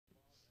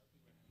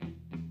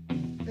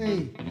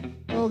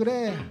おく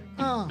れ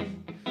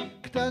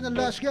汚い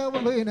らしが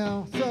悪い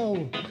なそ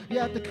う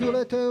やってく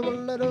れて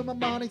売れるま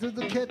まに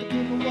続けてく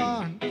の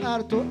は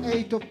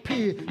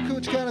RtoR7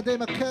 口から出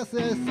まか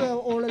せそ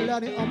う俺ら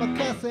にお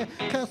任せ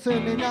稼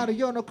になる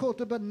ような言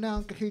葉な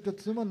んか一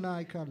つもな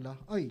いから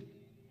はい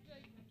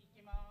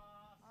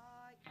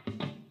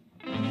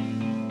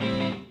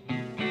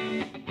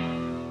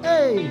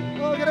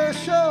おくれ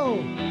しょ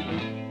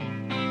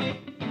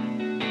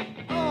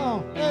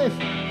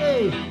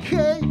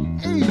FAKE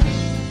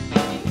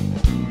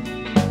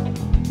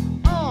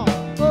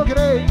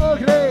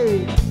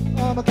Okay,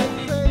 I'm a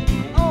kid say,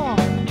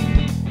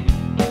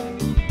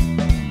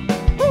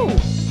 woo,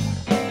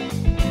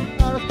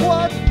 out of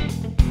squad,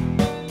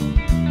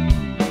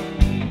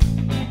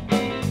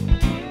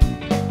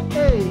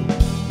 hey,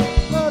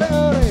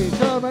 ore,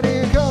 たまに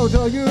行こう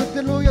と言っ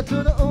てるやつ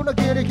の裏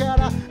切りか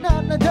ら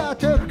何年だっ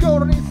て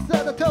心に刺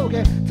さった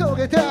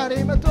峠た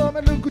りまと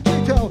める口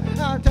と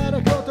あんた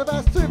の言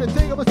葉すべ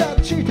てがまさ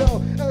にチート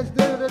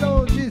SD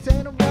の人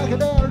生の中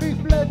でリ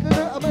フレクト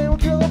る雨を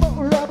今日も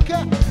恨む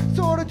か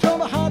それと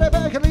も晴れ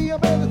ばかりを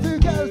目指す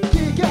か好き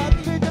か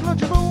ついてる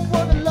自分を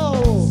狙ろ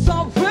う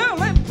Some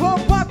feeling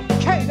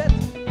provocated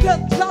that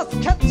just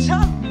can't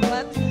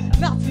challenge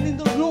Nothing in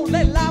the room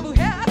they love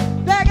head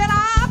Bag it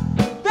up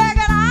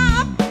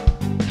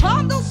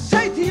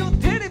Conversate you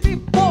did it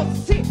before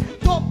See,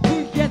 don't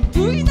forget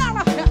doing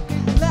that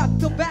Let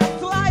the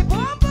best life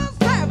boom boom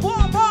say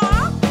boom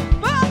boom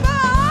Boom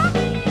boom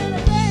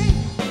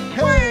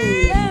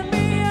Hey, let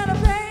me out of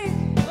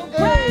pain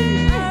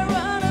Okay, I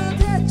wanna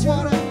touch you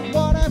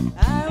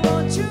I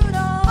want you to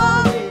know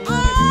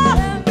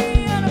Let me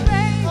out of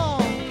pain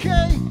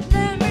okay,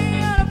 Let me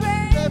out of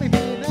pain let me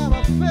be now my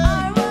I face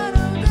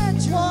wanna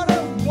touch you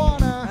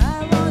wanna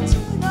I want you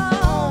to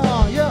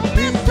know yeah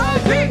一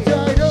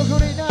体どこ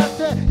になっ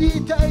て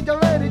一体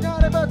誰にな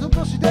れば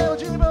少しでも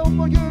自分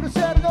を許せ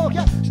るの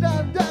か知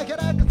らんだか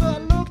らこそ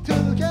Look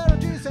続ける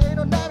人生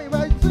の波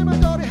はいつも通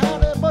り晴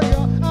れ模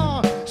様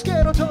試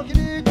験の時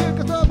に行く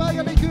こと曲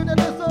がりくね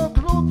るそう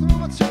クローズ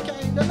は世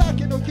界だら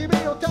けの君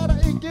をただ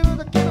生きる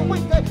だけのウィ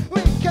ー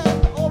ケン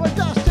ド思い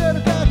出して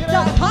るだけ The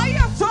だ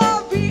highest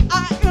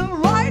RBI in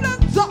right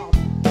and zone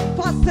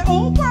Pass it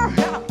over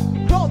here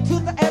Close to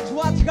the edge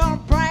what you gonna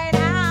brain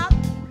out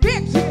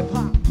Big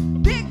deeper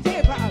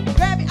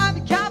Baby I'm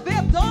the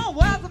cabin Don't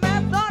wear the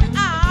mess on the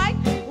eye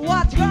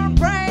What you gonna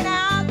brain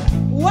out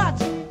What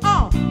you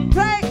on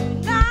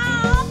brain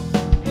out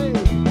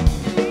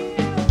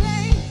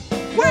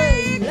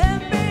Wait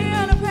Let me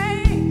out of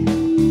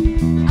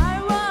pain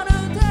I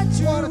wanna touch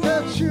you wanna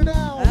touch you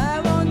now I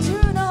want you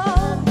to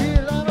know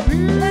feel I'm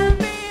here Let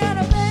me out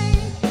of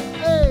pain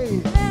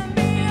hey Let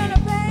me out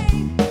of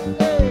pain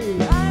hey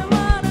I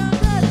wanna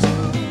touch you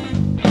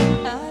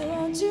I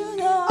want you to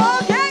know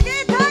Okay,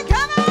 guitar,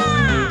 come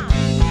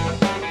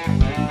on!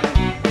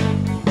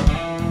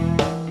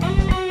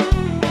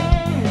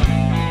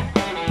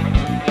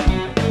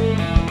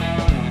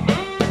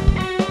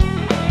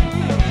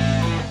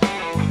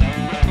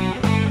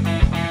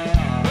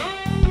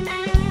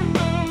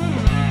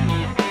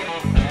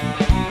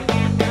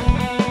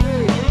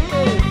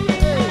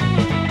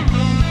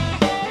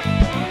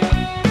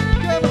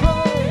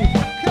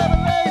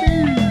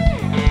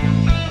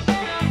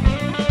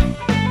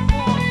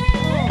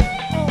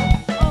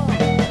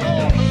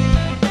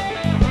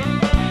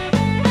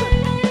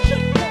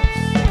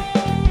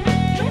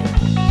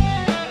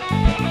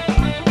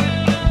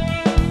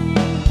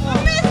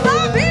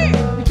 Mr. B!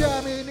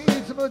 痛みに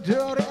いつも通り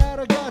あ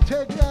らがっ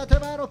てく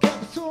頭の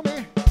片隅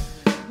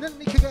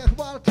何かが変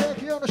わってい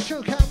くような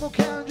瞬間を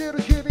感じる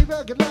日々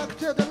はガラク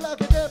タだら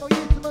けでもい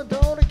つも通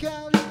り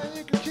感じ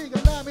ていく気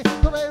が波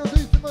それをい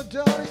つも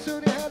通りす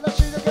り減ら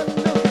しなが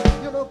ら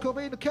喜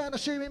びの悲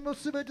しみも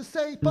全て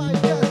精一杯ガ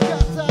スガ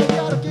スさ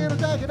やる気る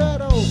だけだ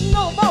ろう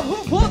No more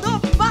for the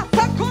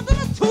master control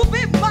to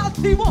be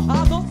multi or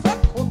hard on the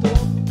control.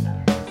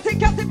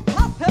 Think as it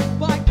passes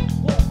by.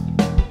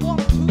 1,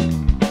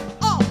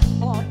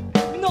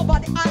 2,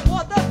 nobody I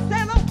want the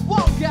seven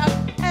won't get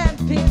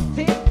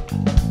NPC.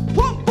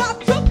 Boom, back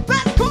to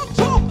best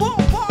control. Boom,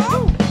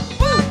 boom,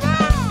 boom,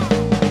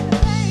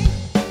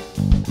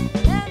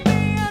 Let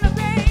me out of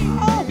pain.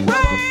 Oh,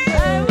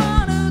 I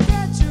wanna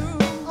get you.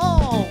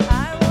 Oh,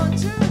 I want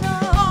you to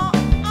know.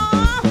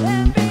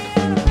 Let me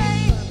out of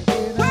pain.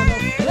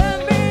 Let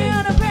me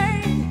out of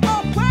pain.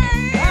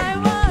 I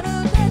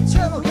wanna get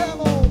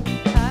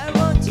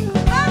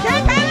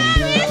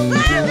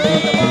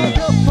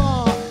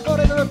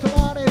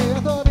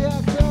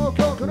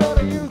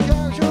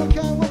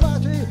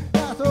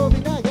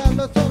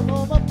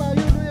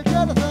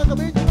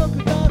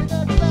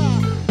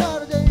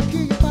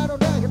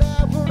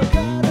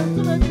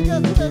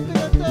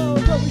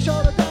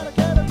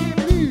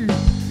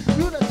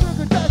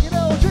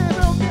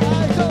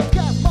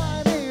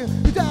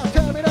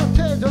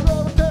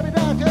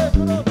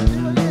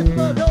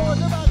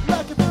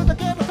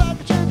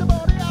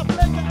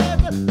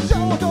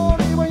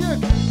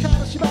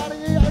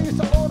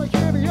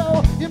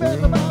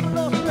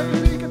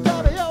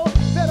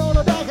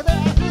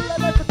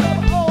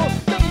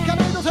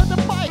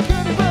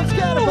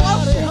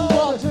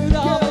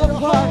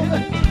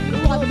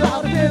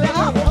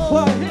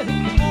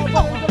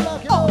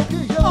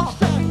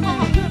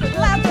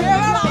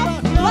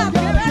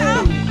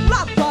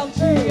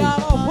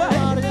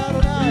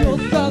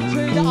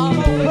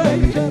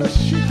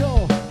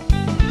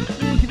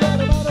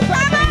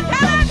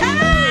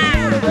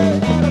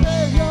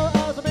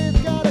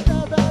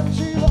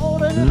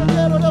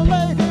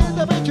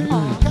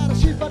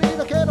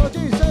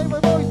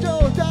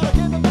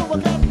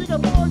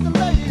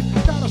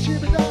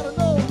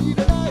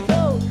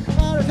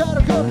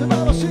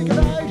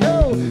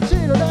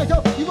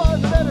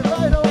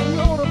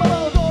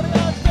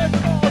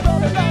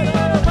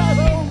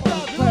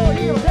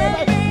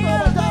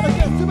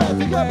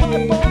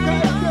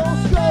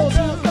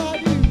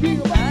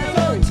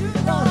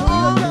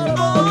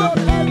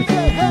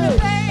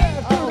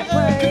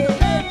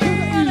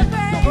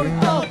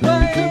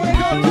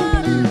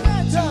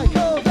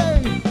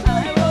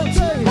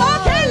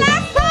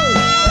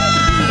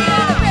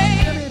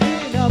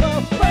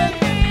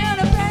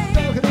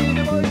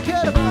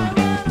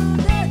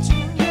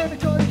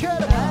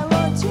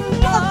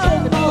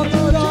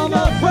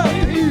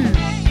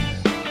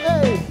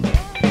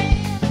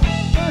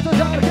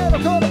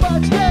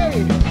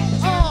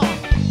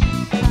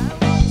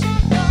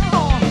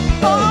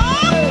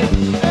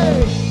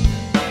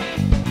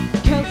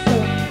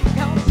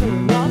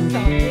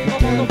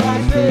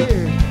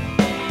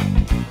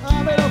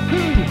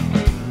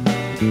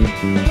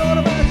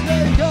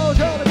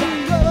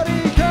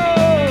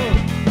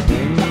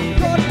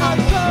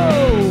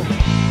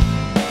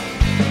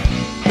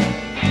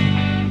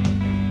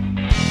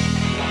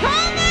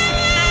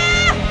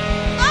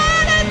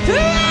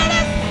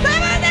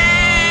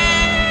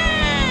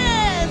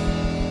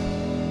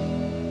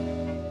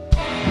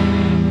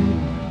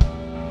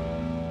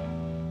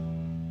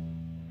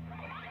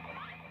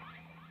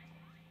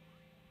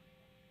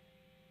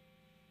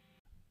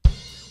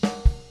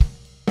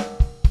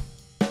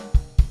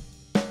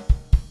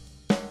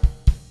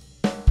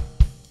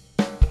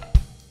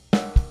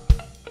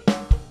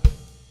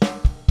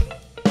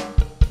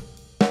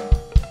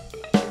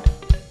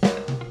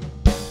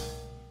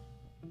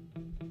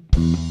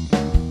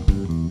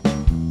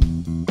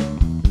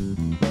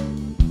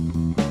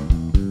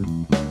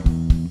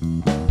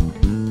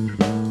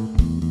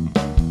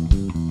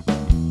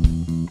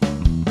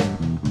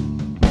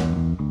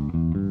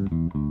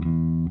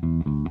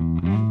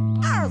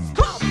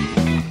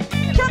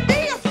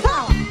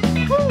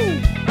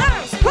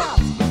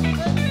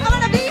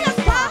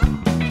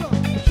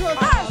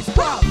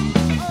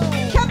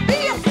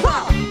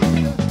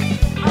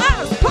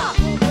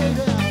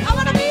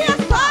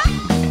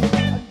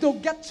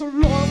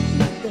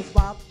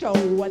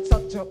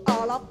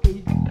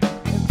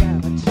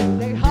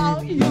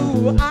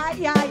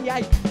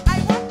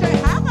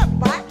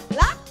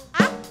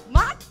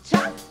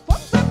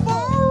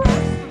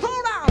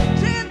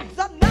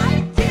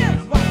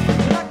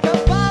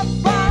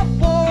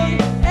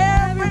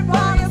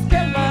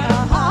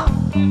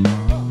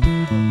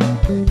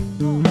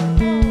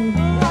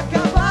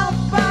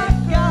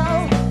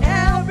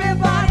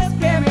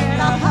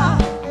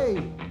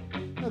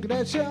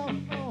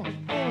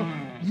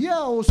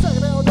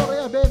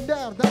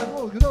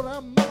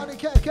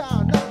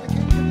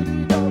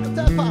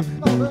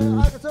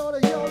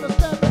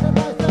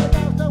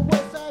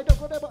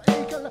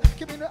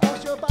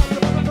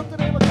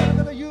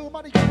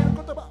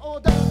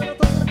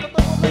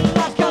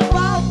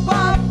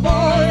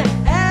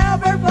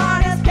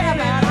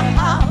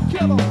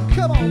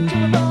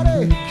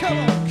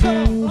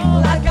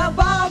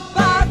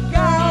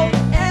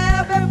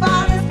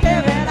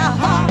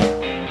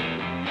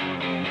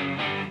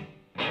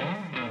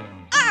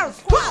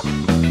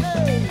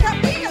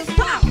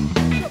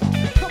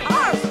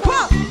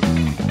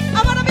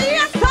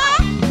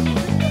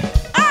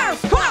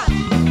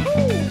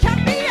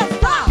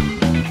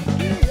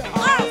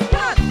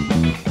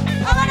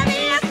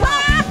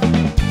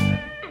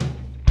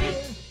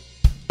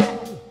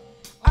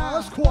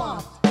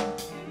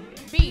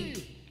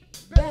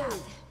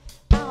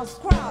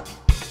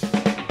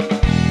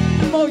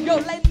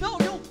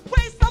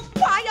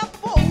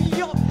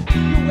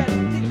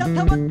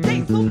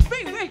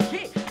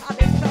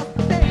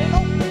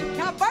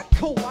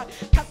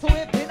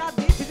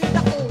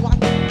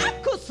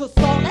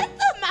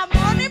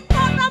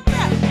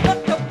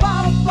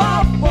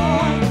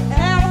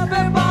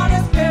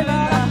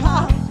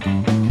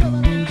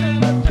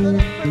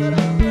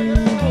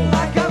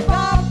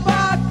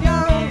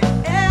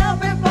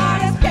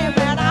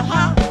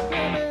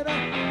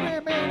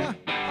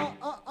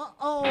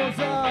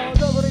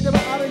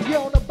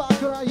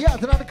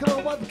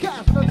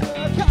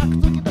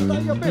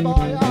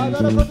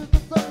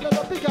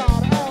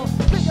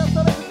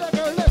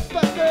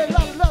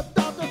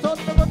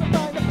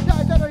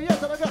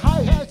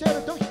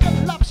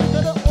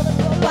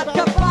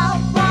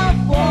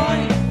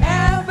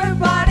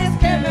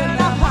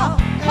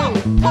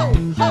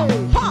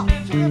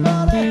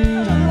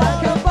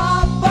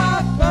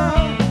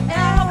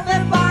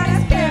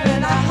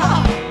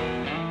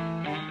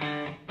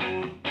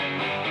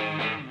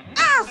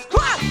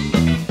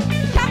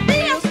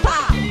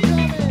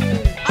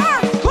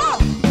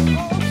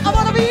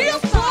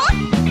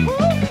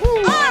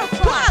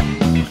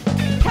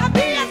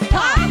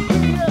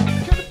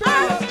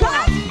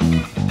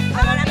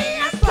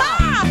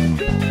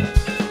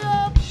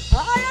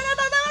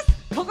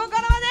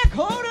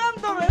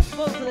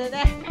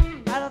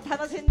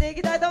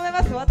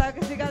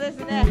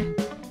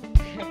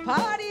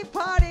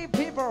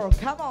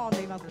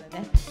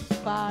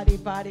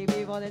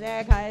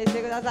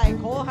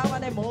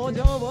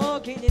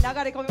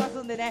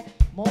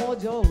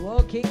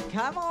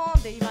カモン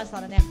って言いまし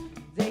たらね、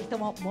ぜひと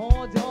も猛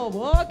上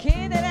ウォーキ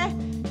ングで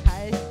ね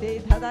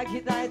だき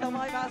たいと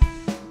思います。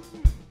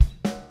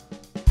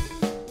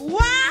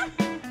One,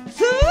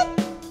 two,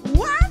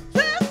 one,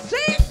 two,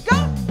 three, go!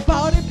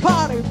 Party,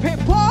 party,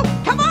 people,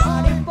 come on!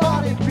 Party,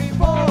 party,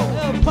 people.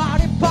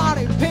 Party,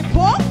 party,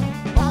 people,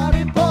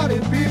 Party, party,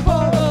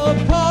 people.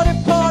 party,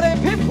 party,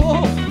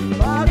 people,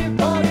 Party,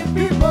 party,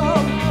 people.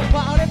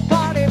 party,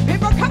 party,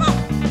 people, come on!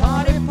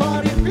 Party,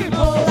 party,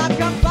 people.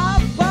 Like a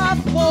bad, bad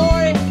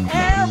boy,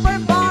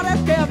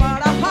 everybody's giving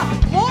a hot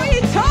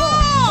boy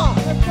talk!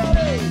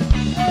 Everybody,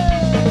 hey.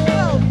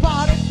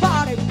 Party,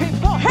 party,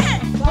 people, hey!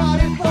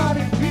 Party,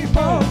 party,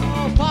 people.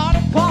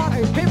 Party,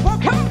 party, people,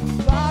 come on!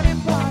 Party,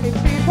 party,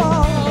 people.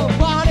 Party, party, people,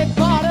 Party,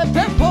 party,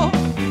 people.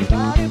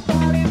 party,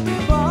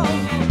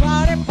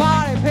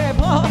 party,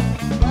 people,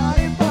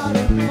 Party,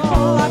 party,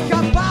 people. like a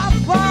bad,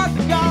 bad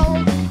girl,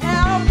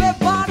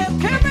 everybody's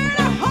giving a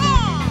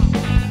hot!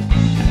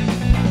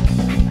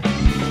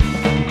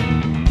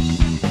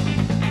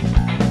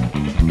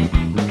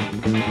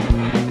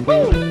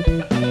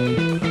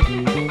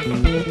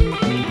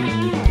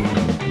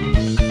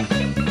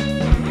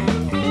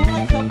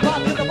 What's up,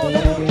 back in the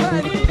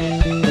motherfucker?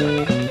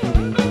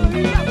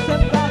 Yes,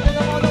 I'm back in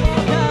the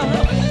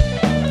motherfucker.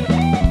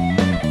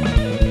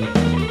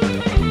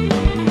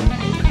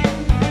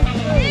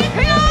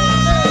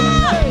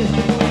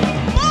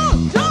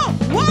 Mojo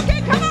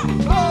walking, come on!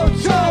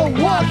 Mojo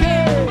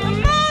walking.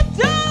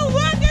 Mojo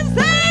walking,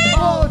 say!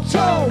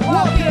 Mojo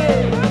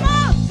walking.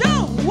 Mojo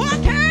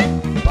walking!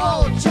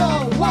 Mojo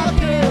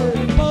walking.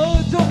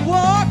 Mojo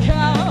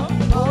walking!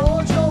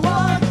 Mojo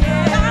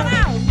walking. Come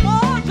on!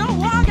 Mojo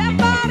walking,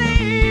 buddy!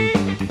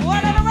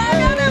 Whatever we're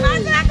gonna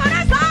make that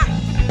corazón!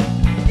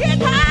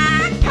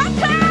 Guitar,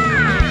 guitar!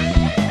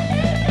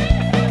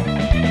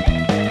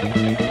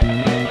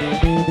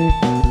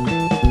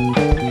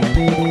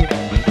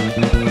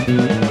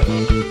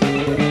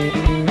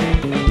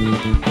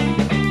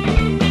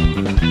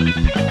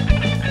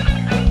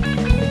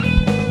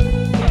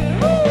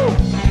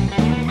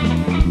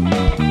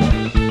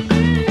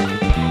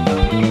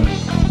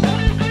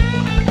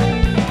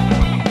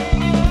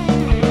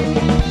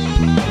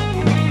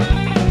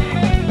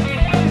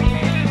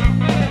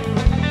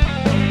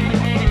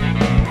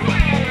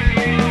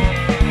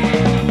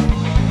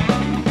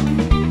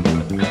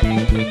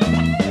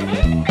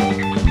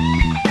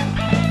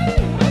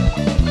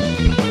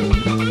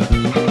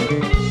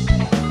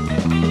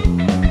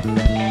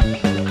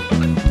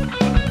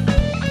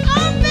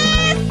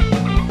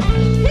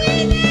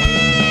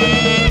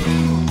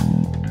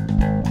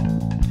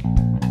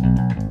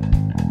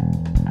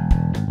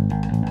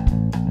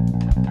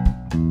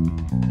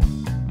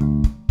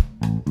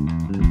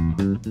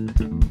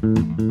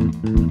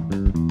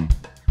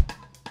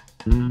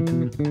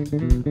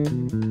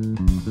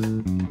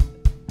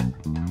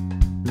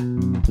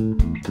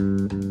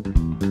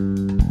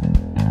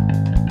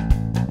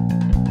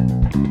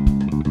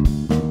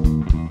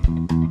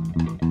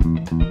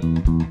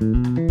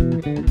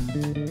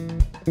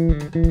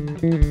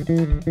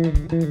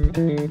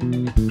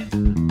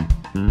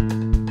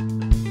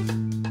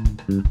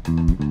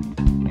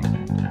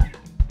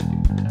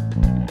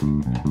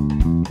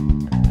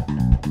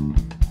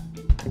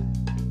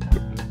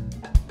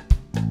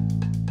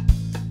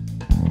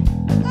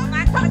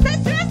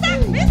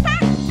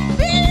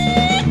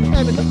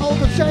 Everything on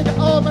the chain,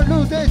 all my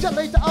loot, they just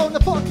later on the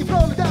funky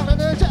floor down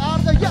and then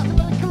out the yacht, and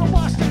then kill a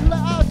wash, till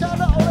out,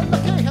 down, all in the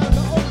cake, and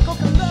all the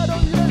coconut,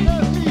 you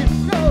don't need,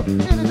 no,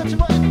 it is actually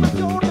what it's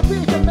on the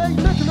beach, and they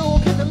let you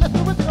know, get the left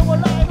with it, all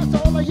line, it's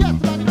all a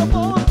yacht, like the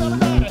bones, down the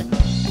line.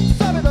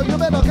 Sabe, you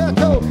better get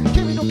to,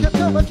 give me no cat,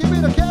 but give me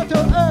the cat,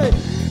 hey,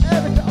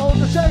 everything on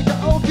the chain,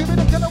 oh, give me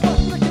the kind of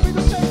wash, give me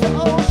the shake,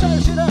 oh,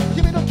 shake,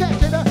 give me the cat,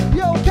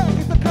 yo, cat,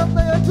 it's the club,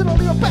 it's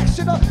only your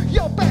passion,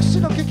 your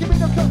passion, okay, give me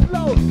the club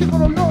low, give me the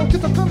low,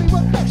 get the club,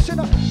 your passion,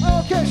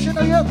 okay, shit,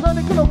 you're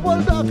running to the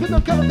world, I'm going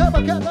to come,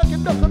 I can't, I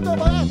can look at the I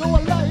know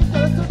I like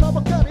it, it's all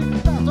my carry,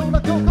 that's all I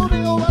go, go,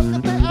 the old, I'm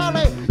the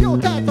alley, yo,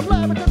 type of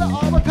life, and then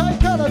all my time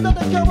color, then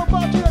they come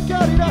about you, I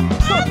carry that,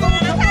 so, come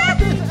on,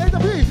 this ain't the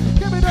beat,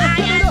 give me that,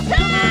 give me that, give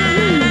me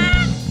that.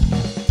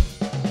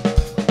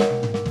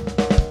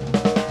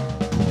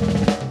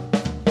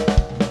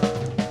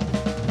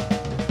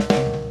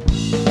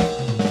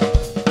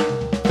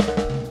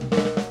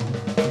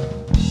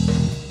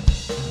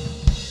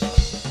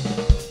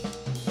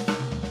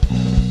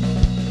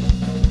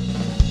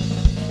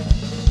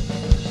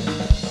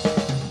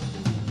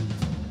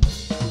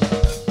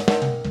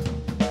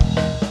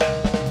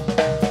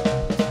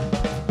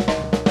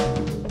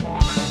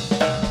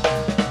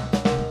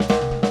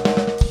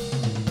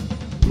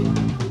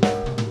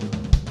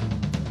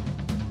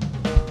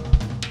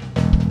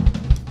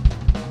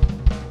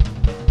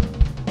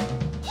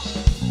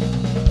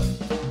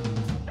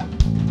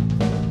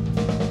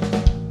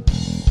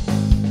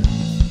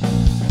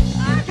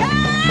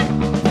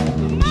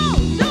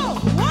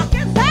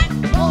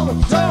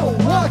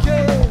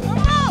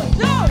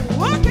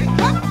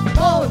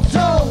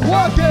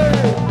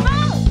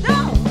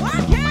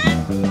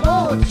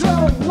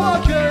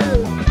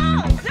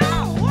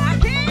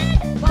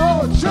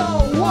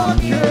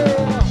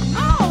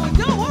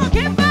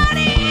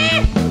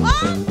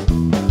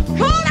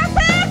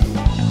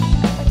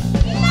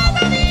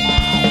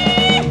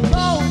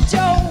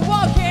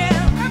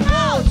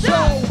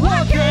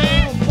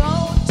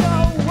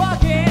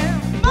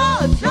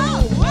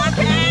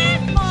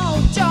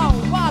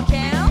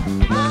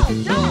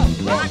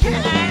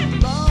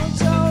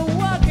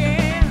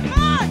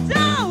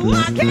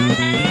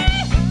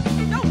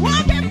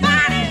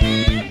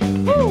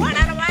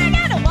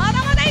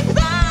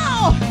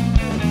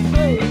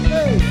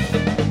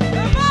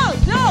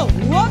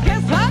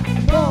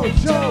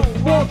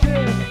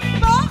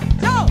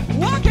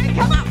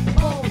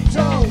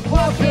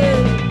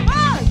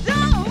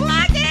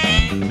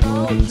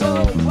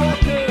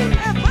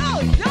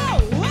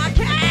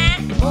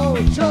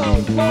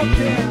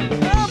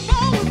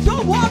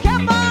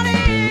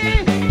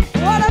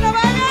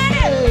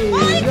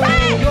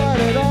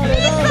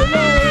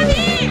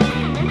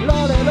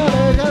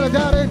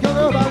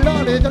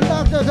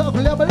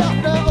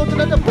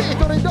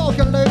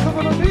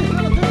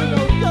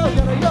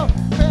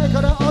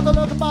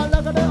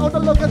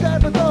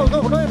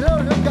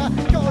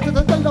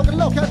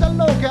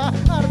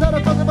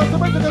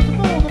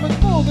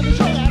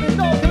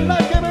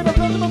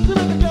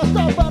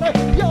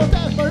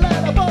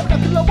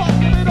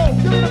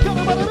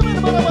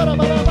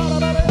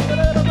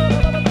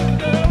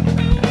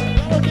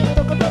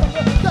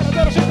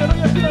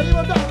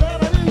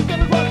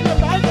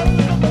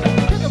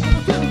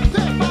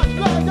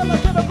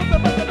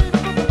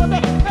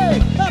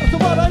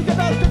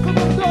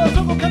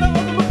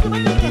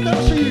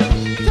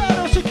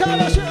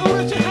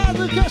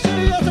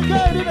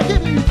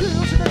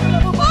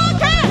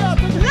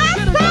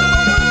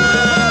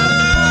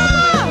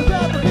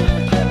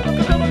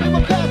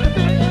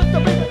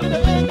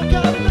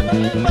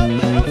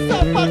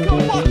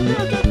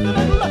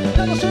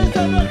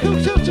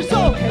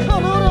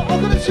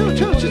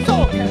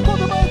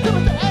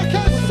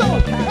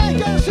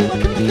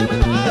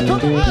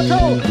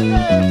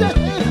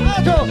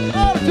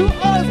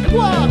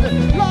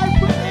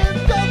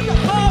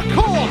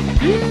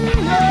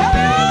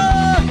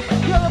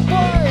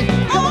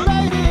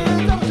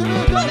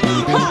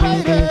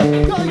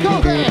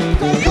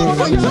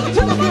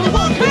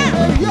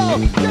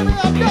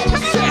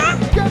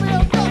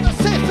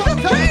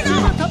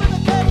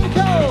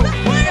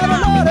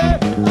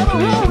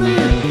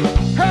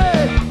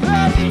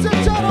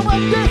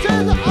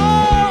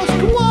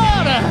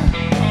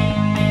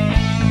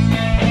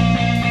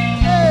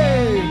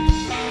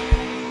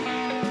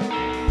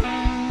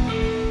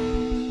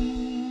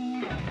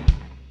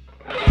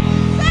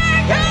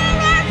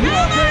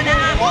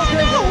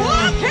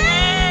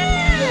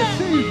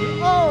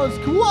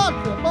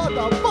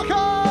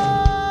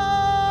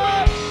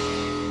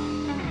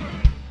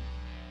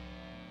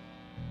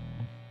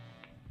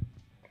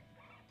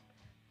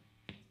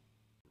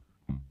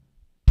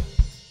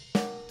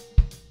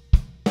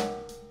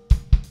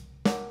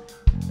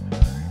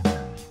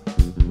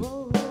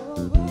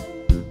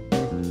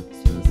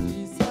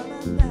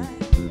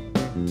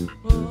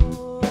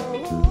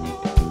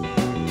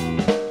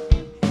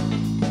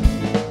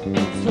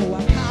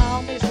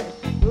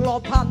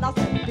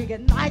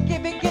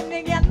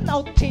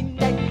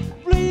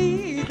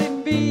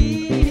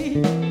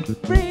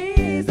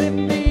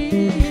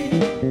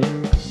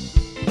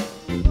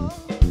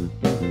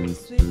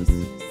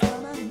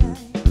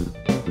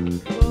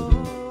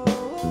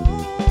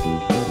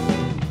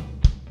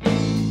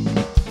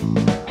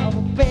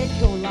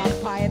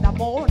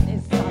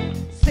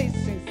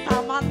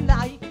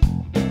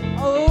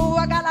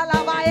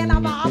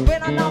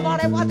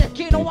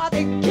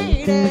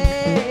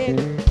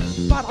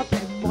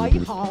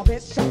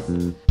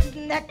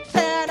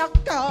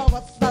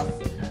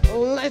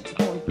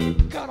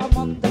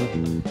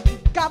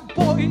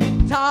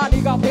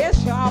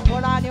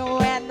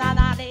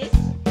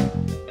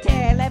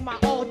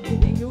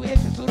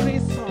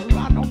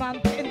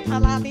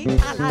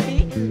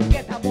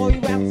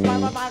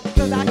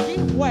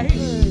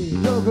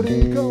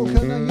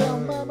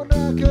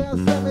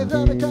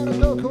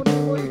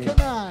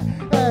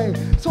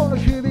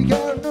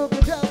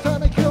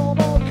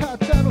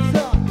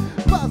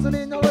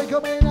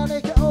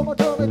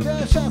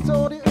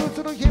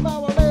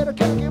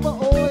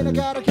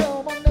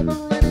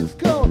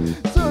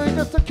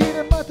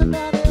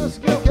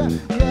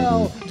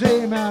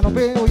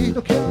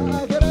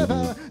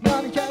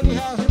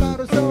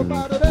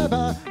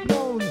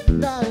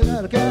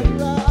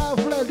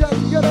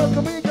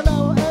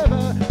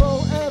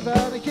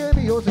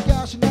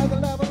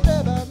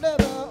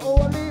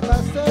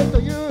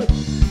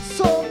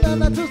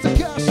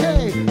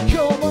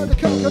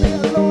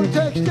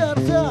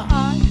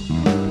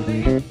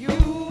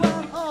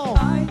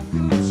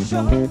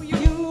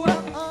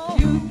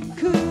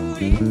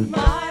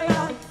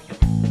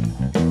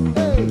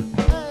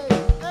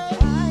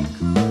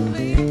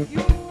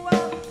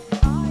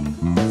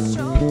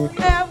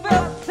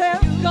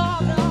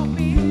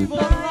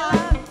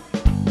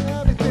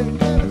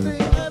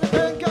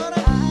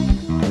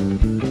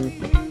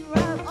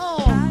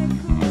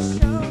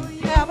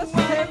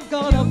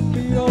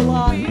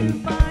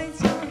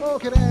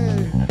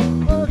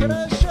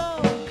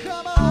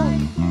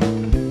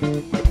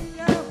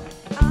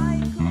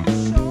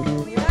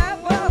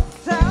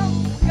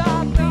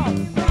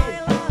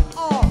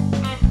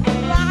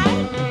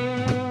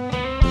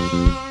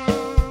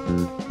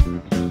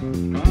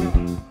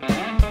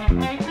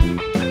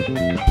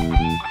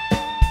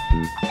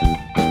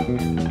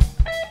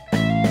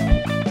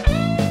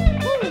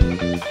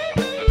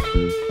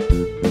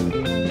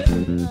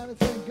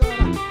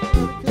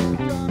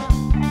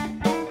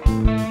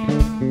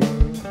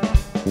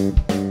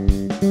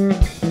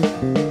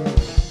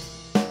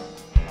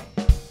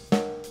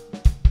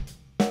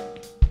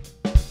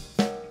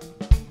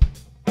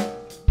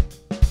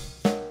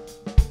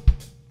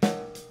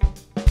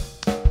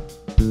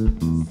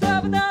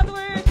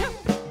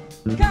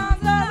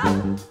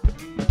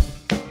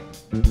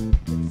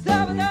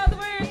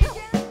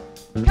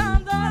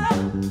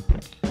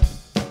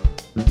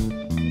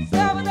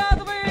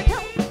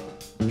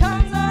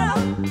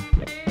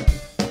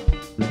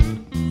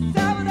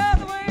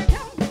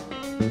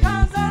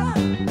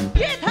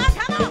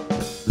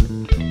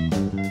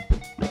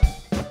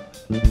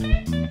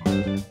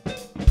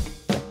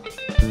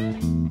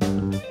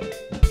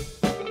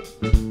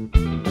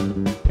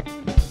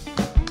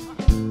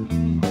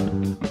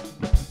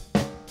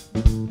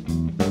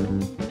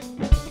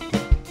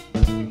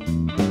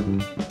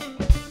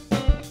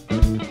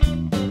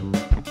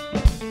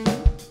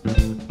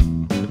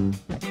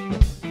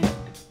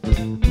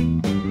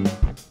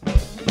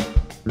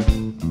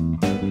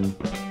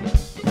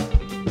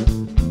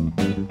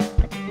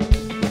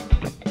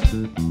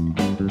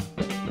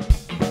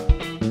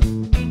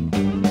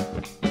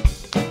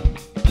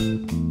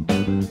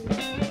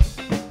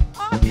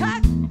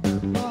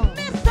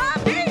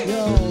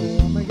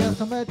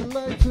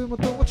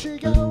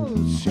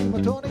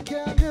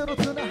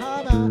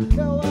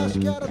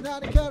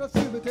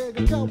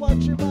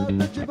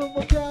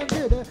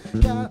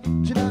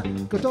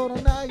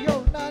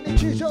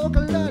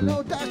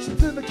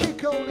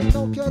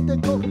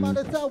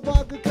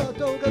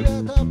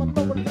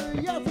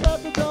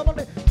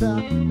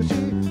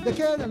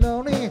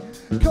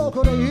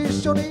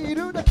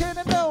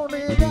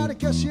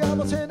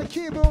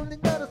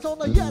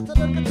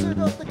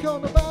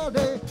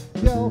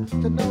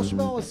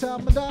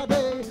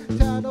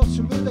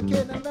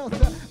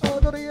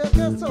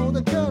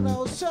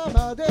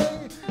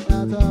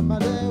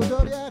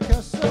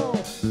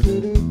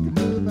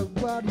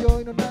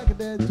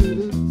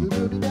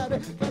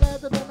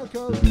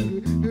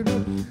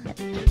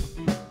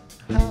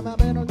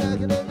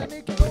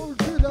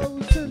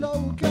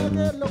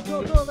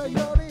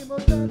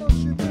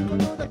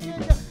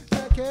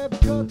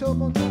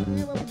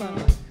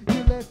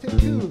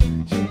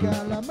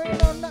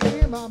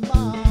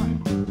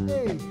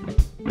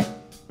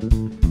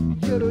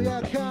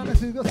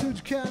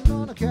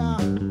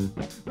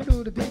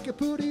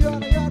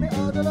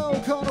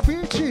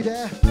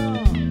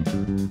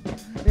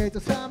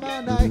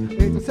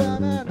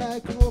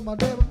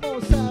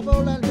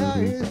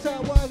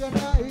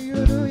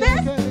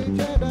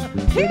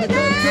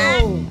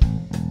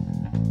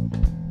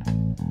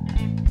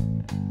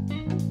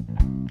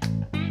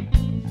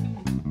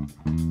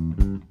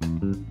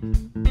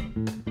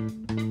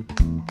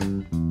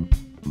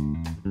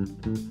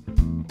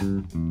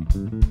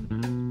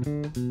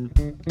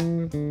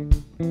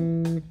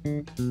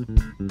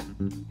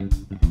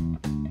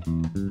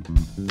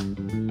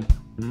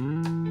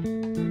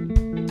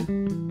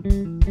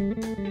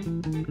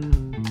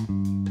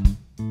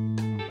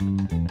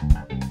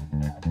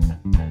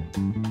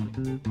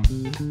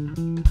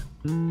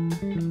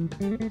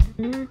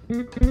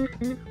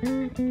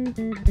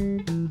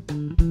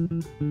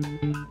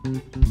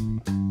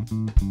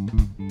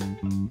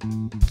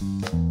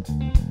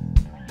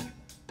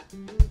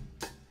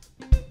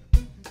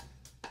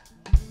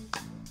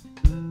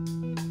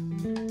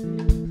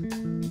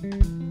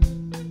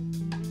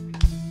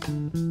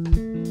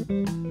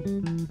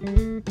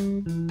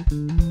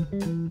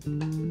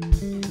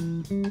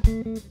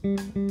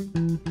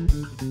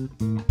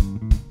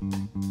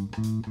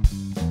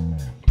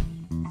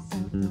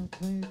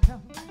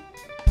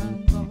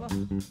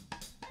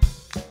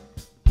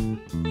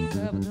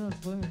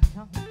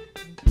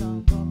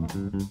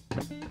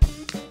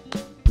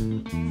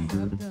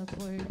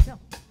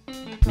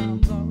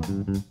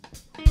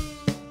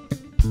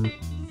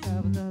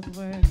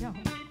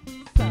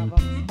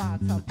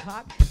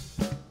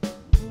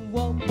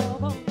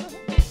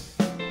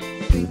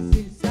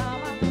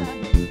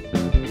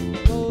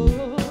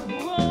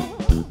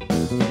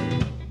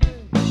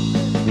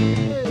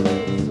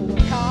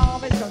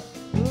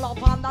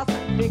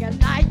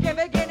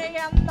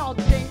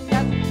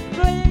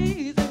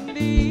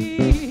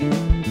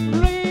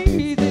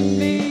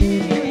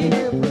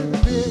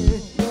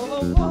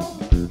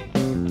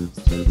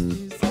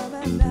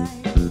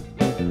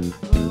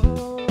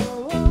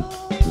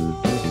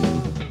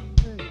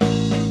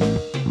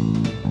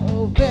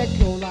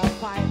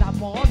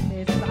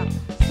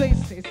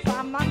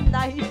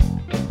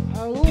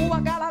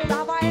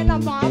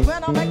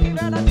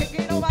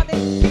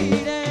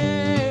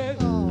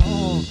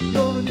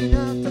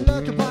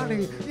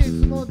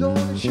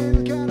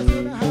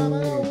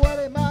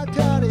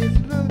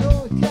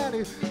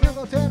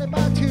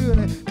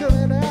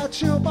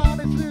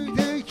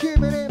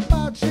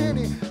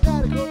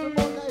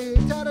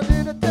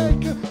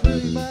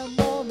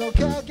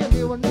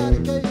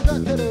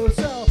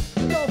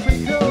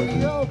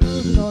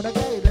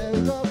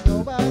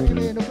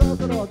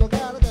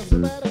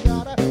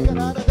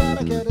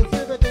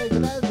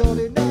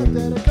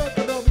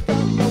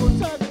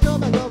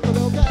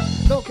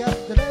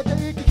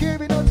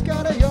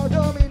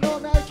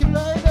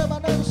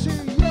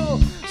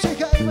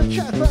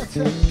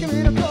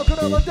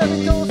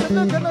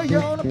 中の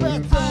ようなベ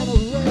ッドの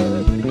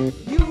上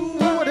You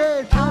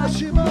で楽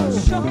しむ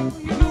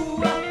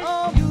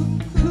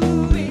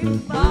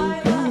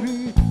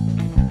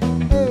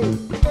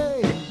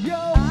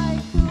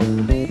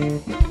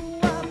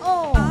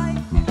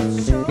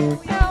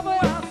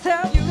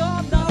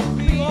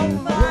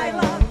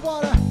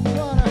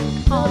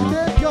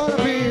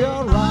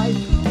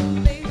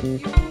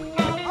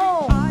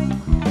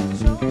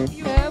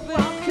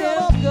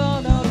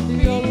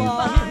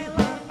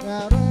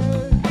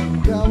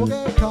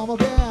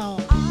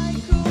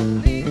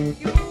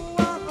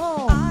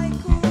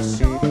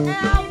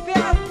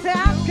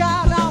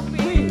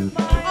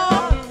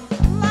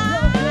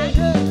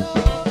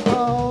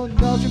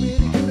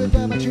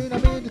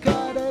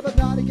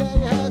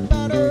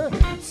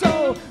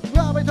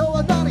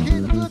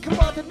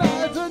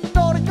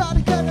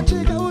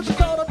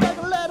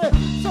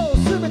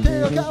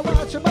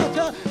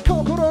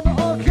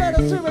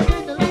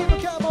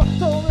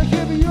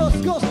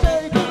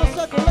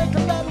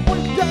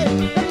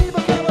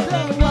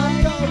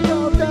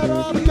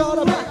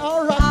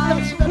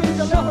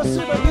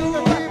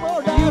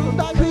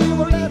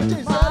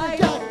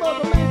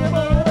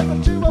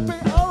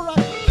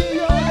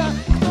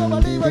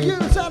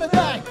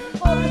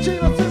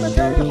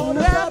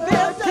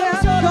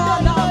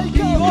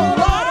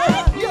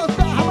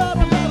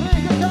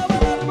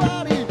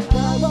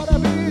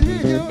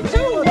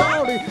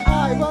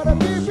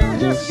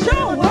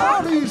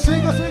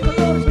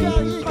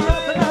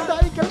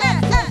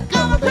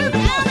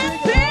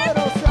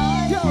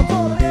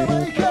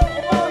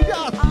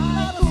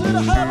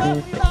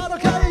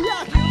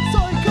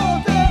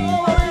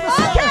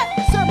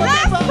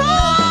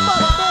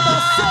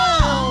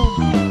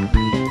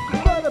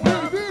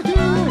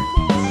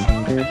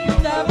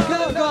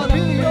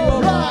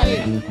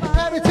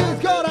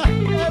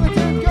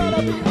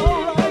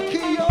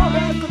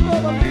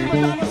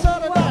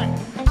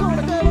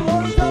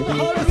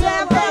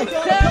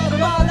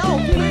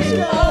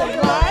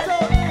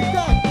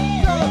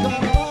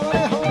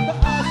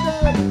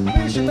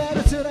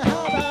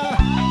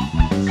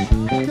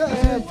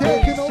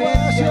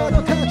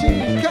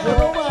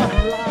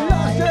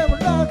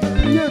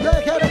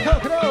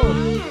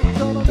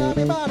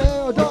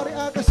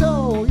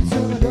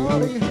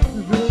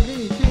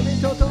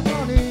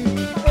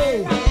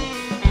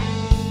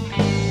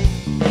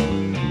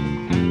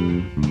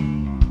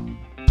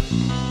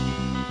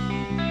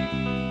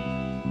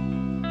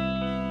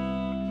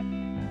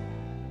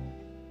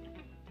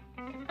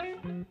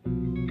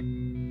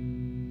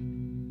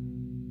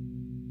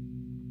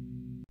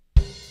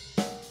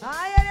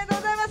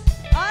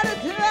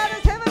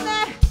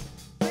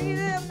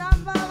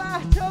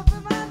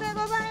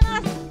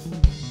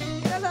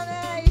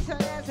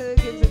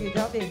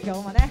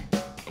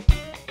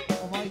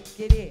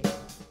きり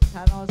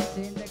楽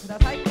しんでくだ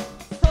さい。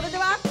それで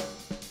は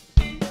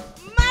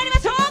参りま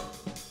しょう。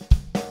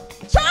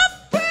チョッ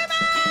プマ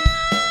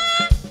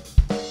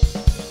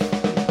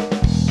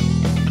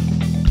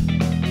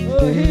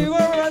ン He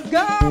was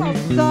gonna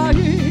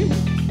say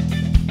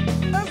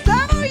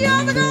seven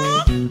years ago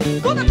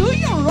Gonna do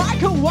you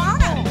like a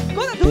wanna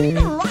Gonna do you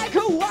like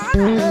a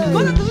wanna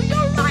Gonna do you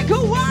like a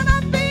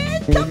wanna be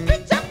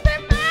Jumping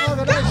jumping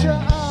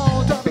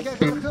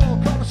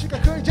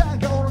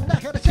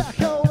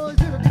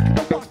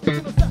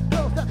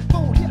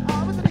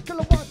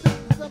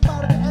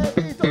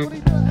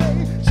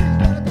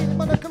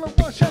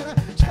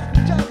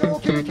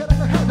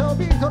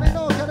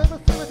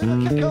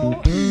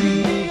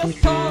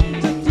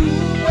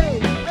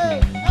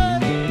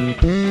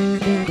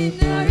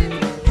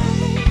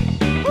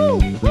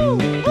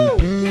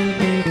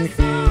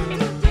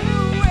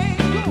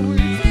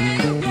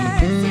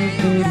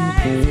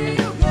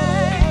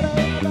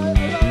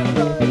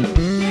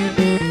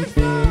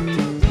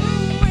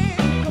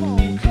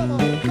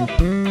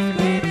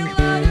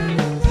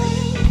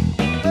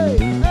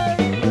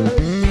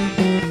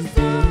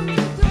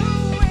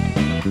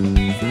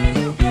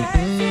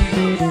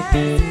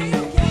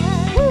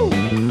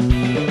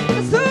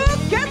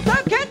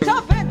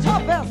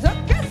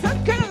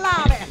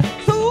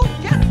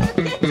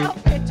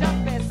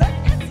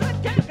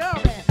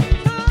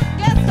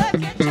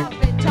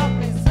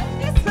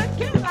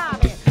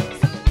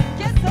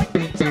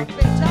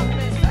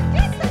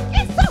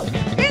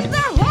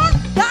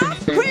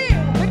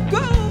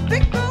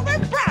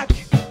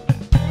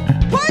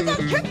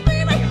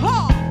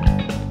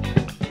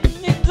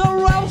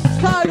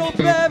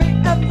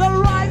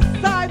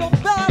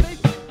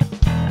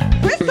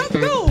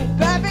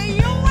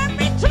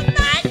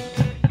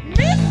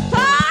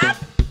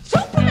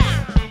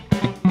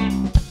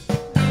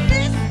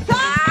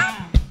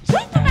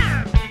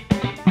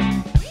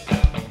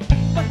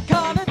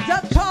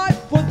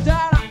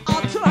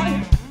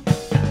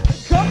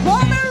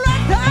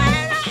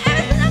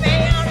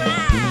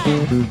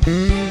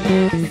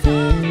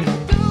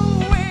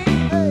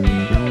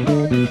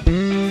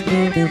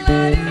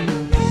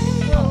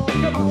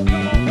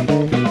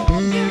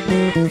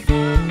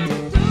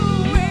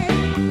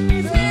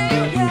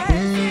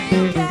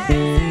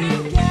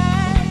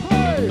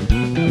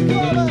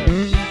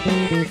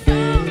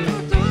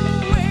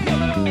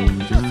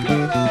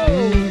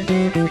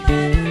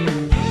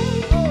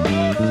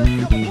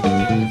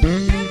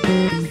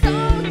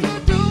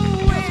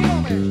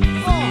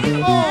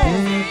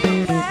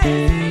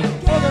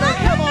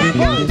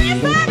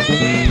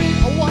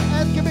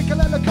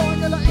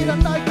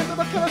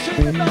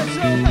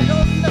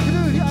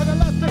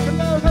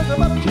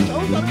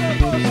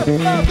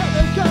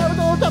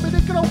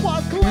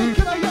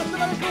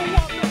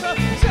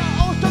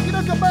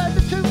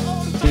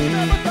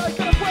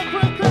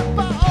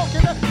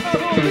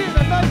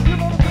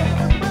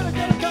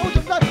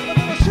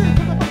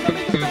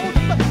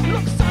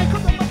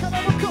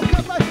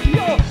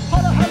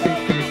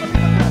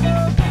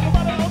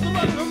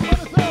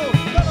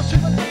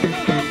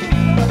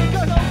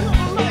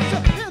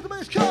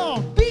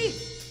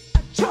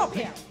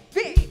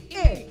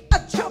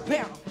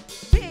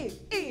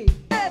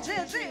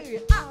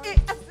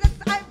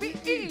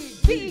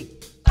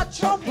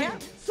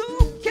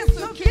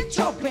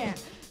man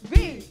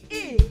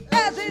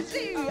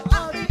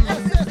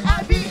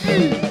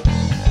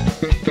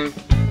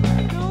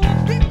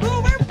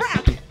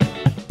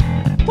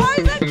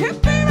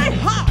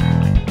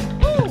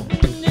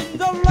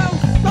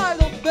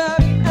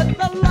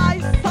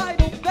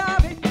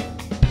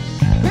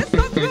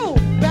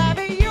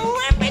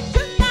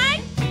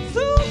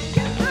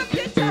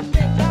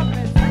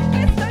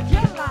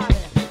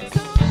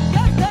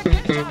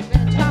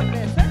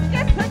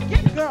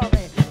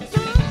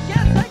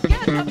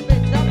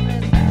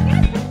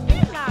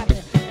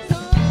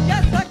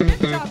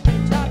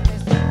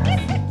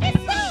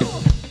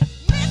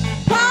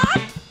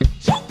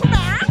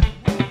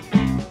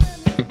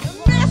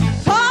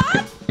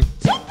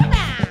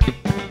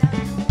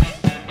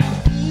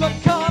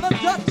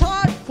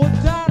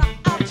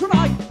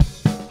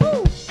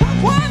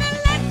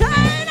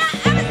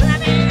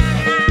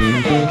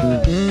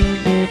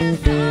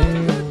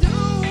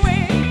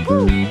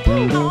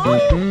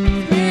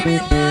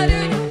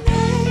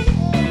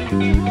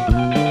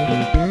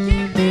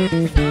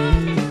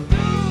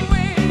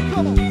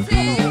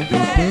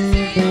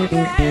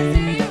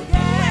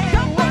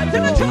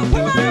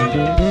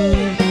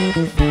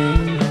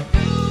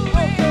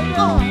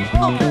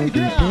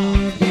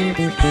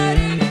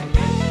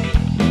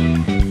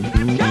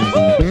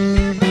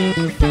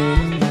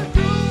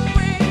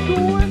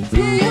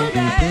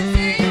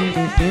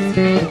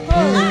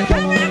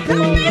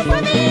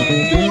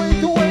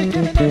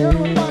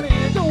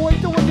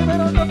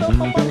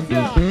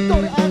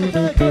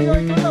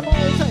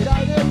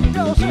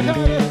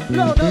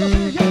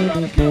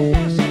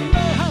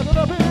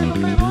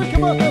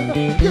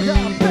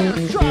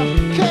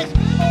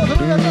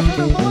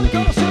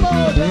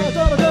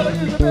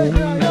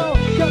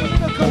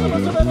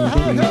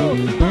Hey,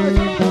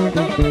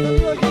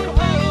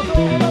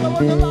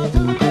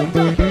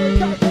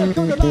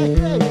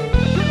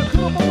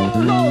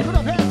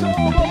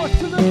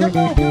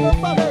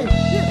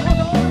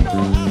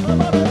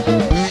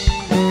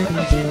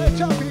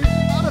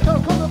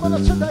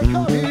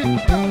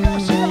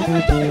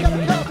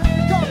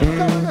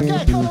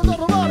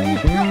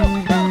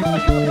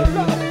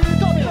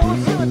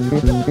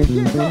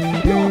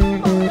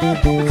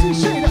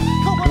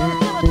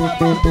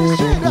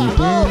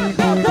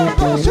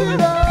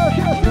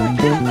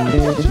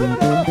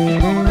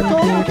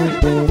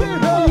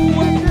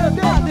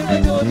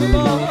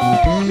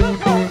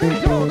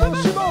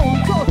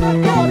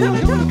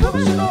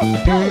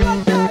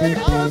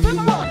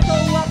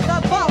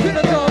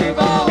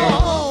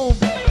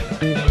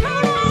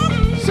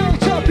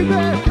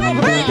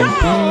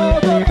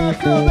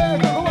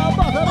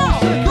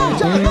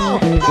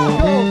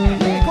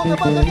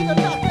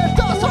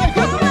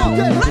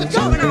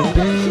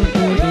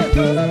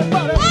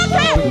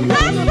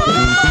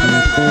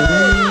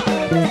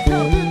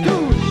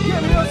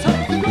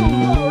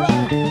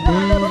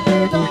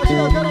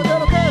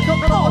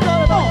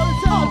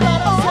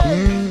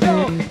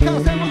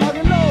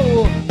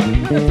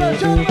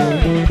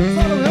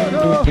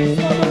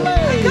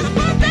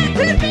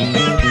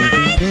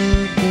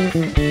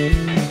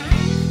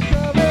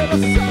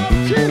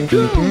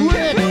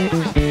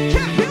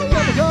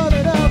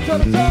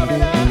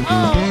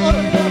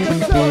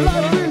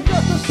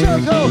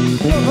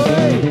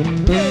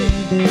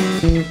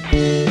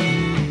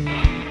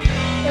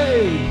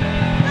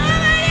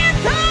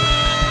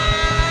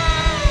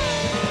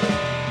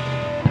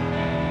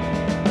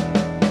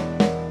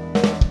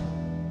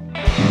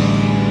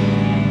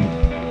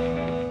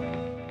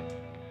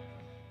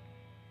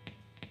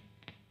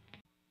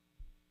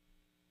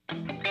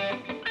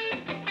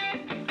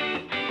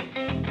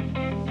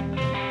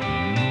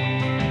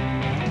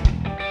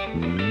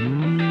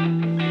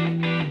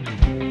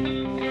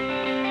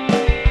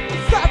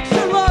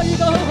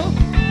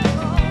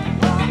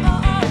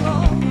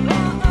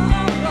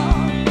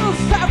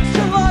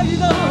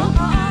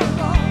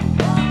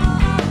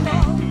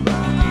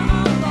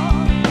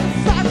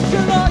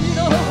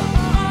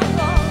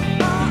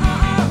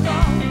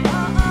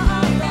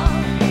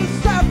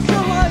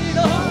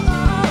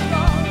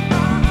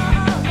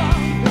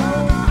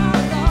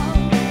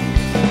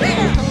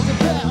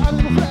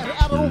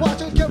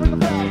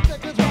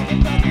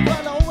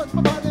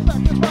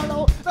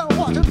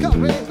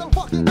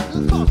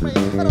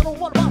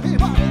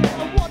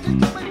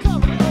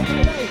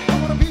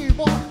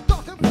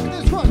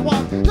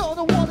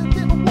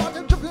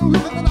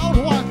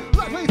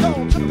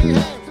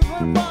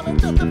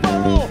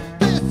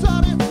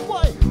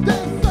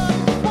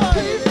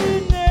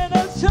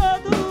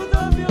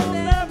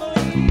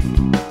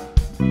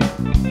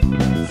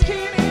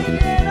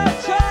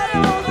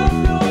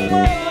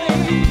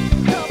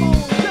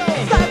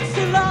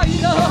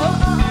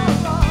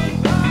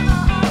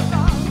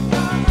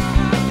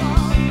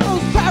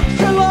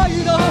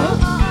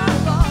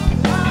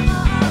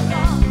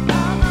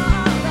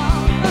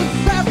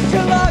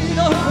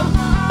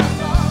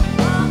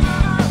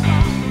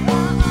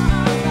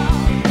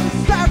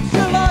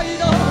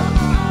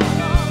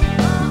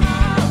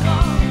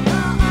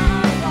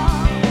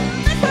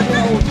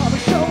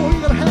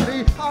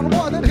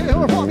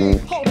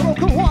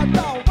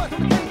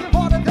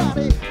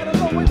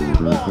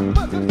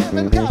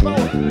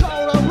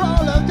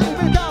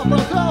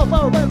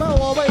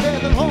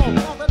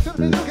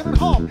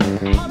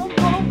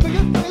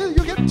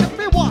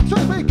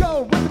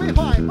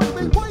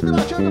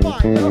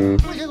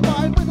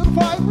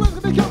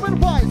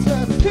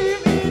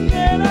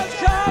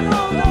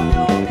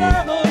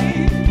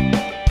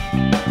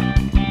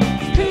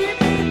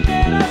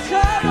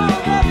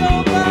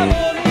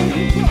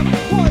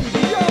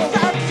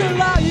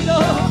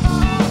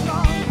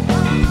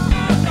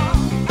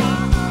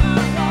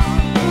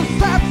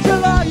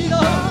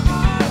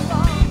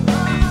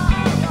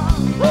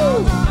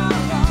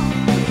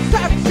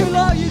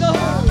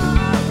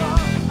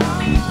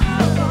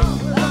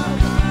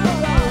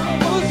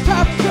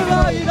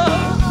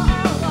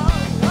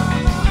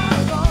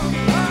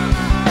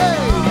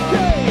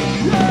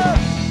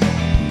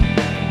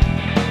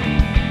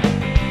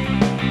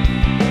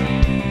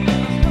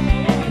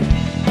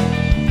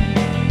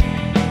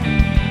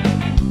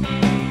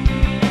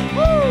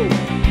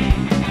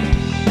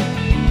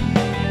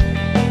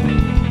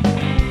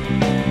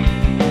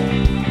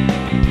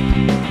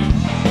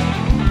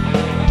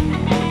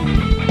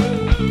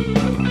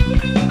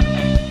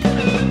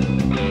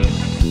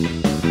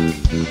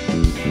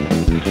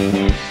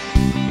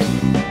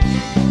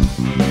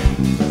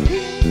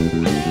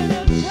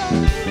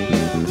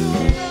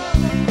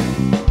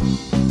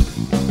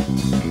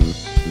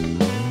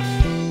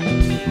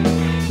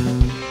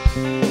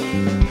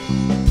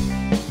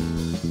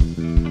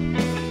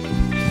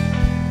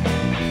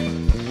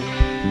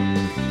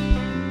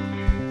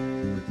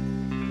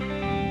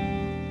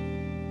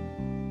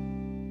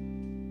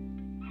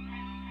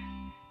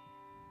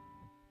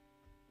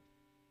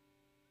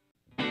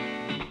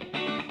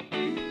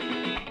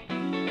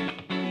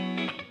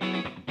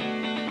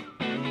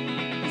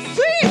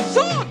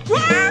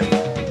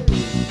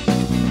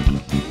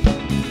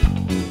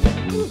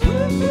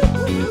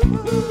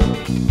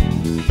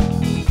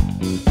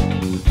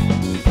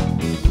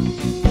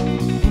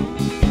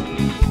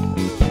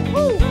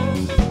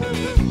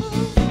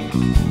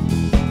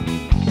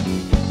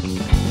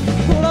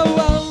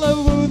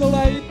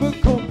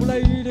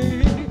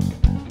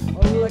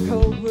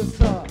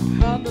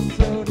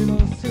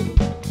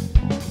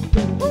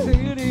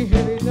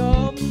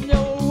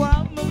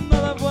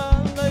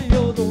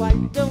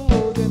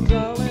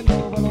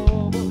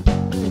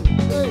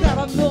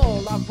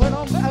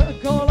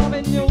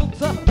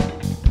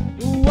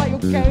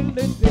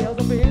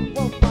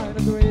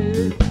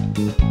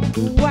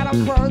 What a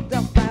bird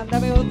that found the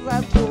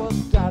music. was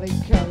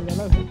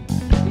dedicated.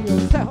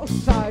 Yourself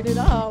sighted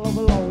all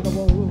over the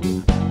world.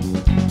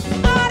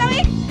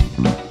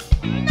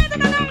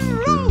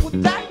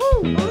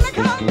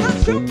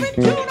 Shoot me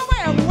to the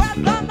well, well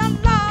done the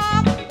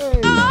love.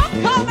 Oh,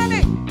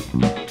 comedy,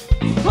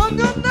 song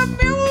on the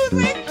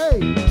music.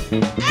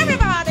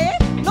 Everybody,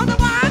 not the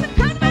one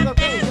can make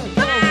this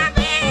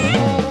baby.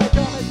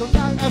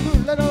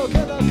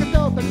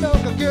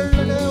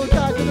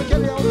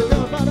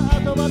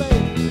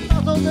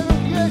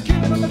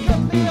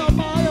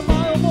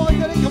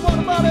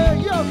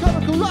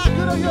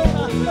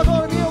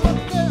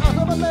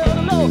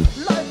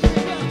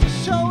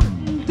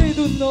 They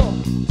don't know,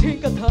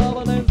 think of how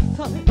I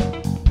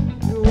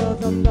You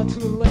wasn't not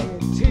too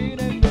late, teen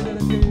and middle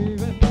of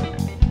even.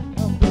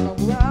 I'm been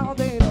around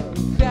in a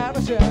fair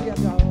share, you're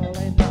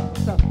going down.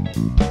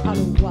 I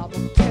don't want to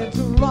tend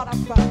to run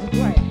up by the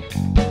train.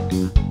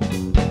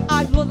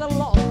 I was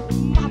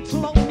alone, much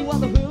long was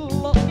the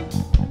hill.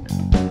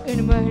 In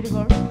the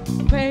medical,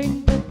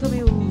 pain with the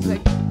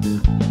music.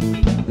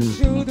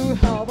 Should you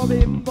have a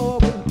bimbo,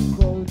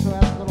 go to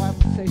Amsterdam,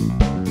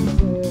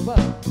 never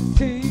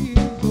see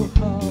you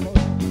hard.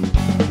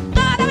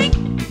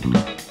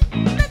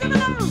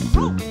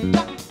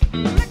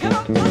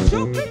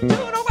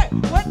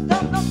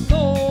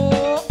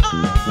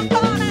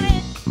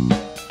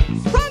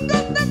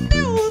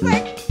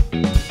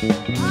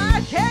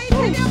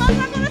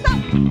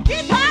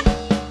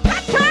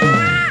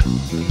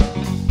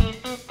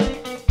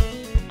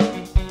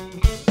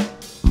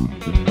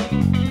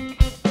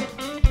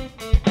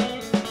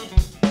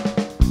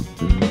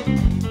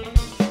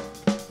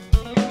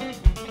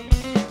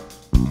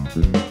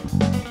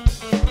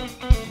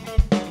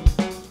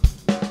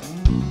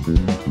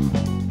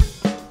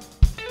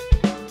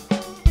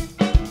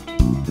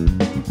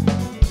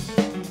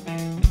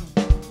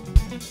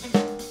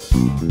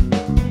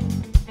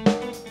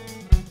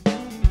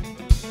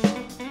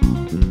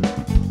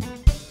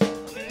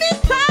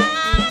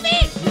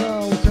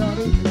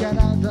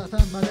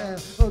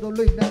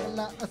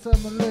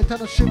 Some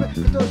little shimmer,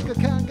 those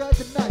can't get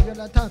the night,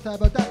 and I can't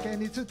have a duck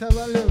and it's a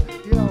tower.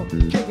 Yo,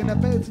 kicking the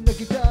bass and the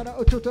guitar,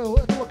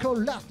 to a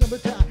cold last number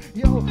time.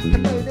 Yo, the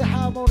lady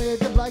harmony,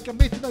 just like a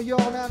meeting of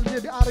your and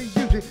the other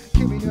Yuji.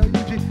 Kimi no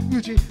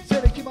Yuji,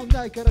 said a Kimon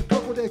Nike and a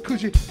couple de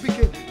Kuji,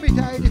 Biki,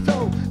 Mita, it's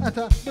all at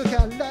a look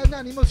at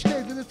Lani Mosque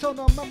in the tone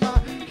of Mama,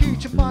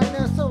 Hitch mine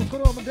and so for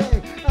a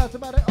day. As a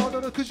matter of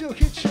the Kuju,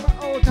 Hitch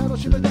my old title,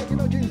 she was taking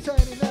no jeans,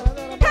 saying that.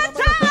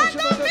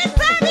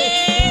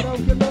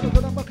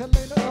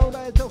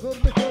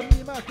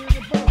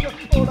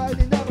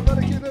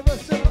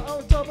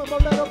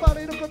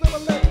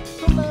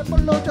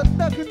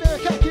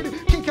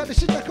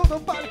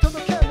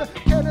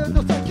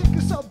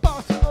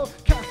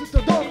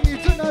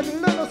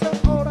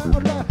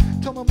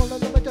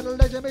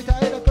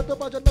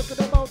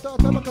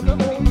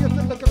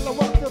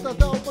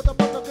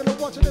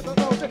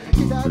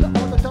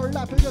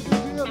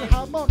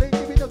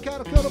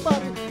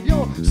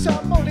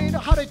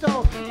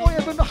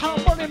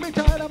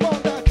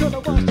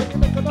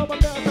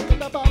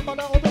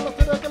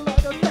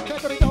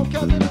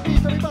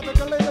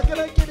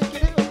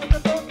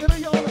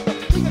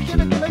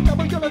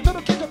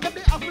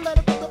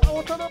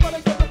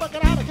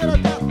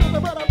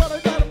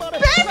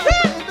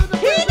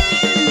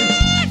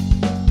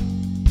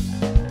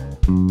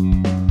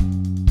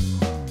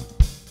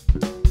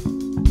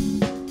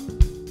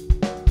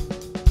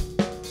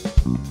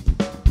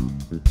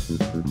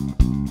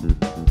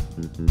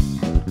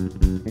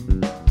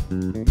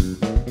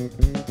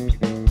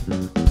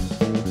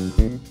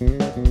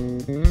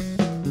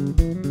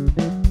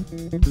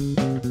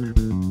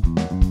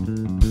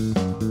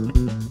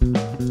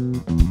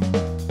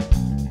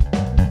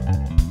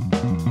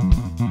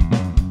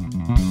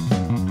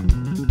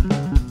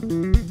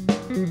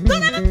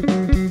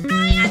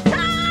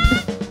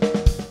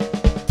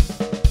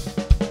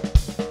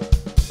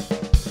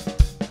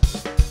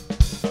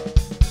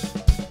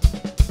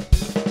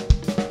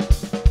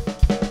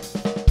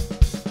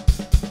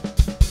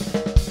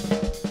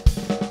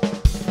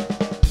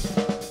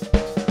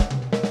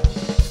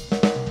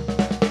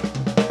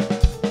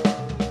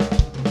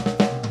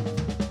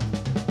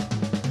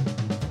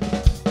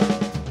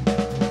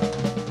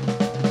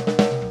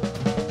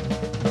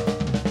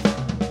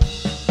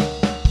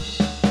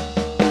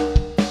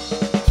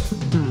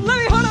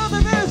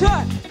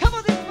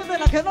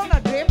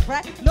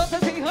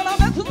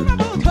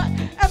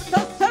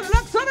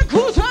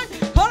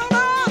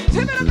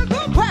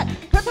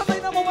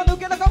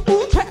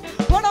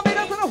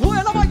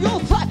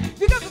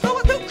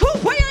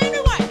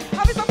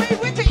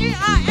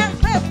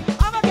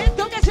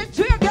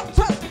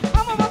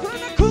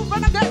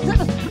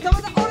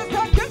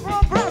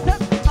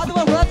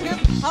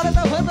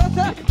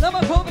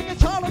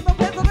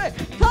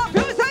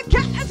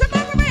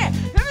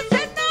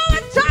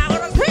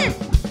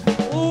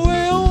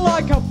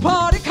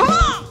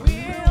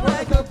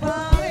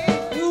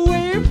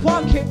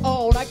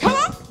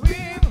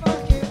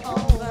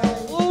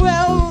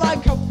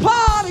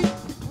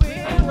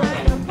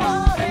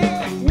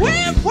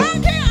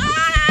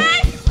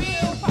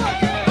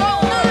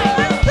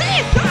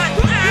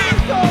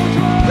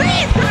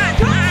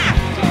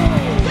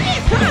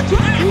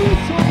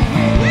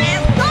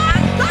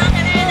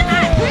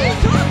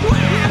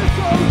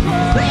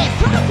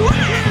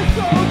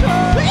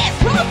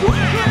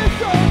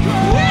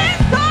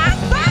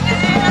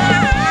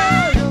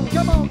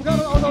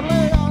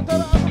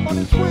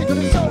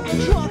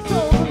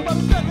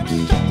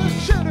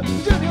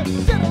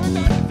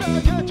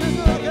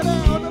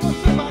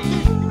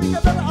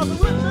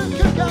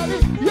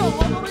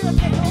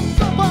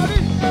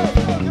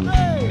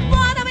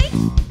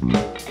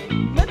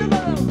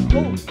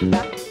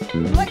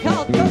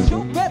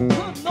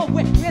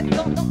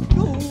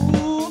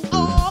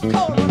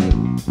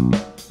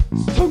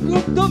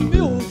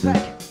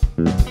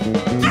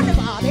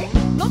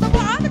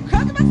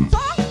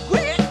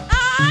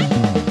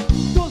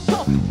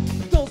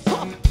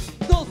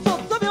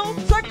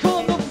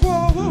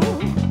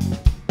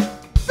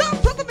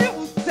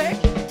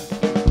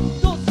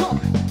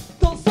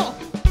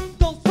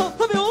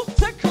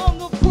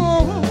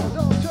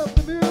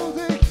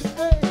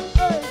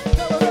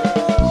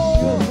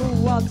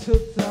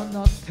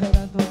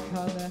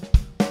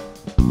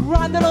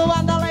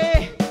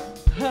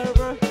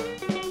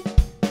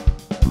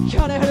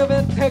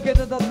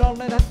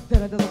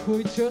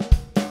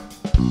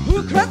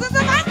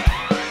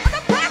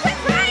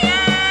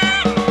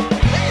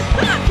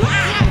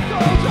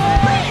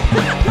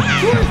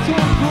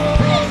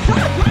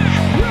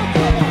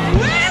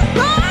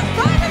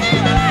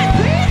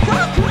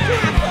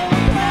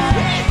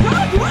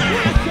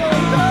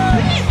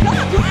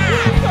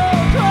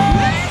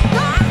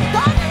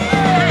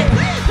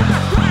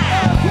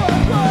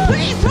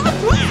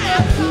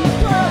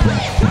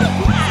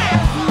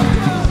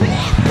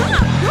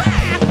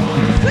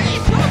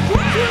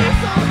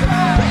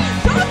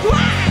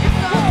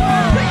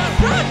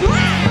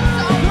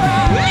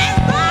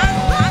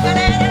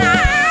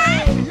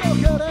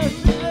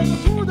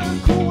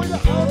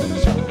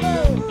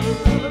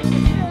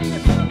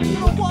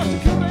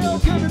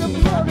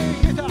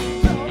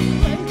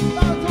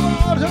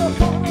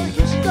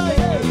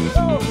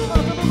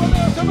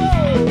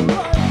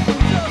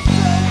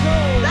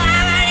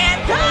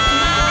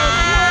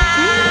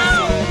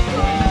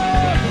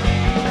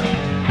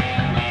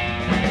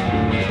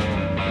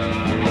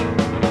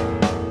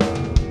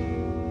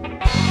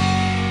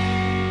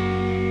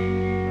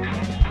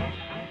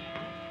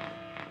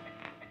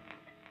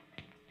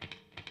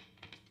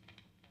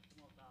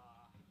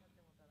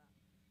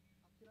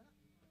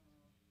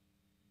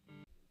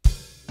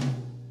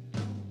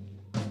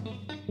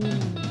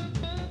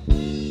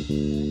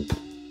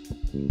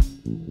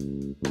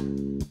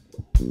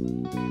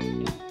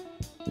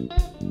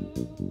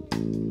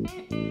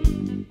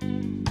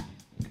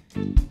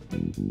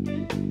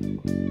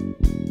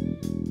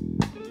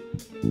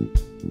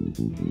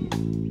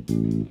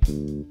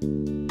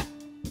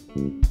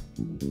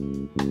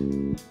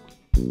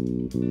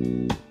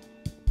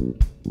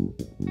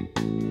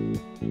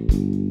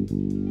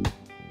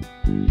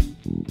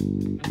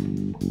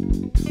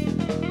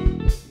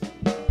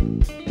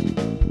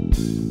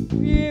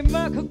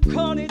 今こ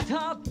こに立っ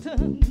て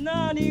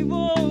何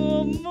を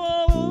思う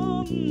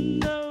ん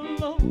だ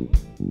ろう。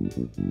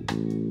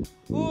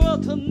大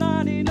人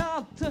に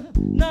なって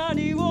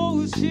何を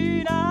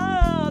失った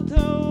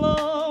ろ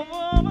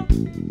う。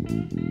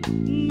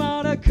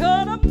まだ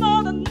から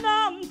まだ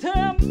なんて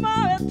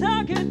前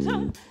だけど前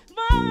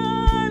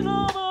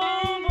の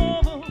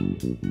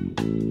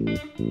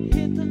一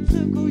つ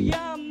悔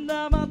やん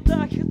だま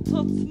た一つ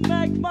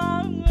make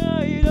my mind。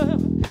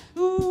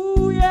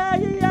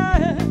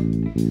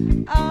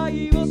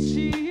愛を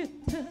知っ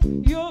て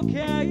余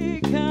計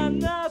悲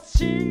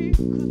し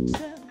くて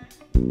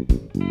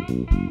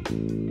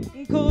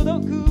孤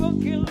独を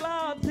嫌っ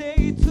て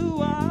偽っ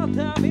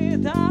た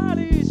みた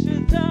り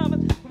した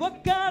わ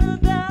かる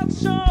大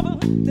丈夫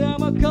で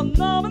もこ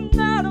の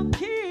胸の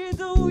傷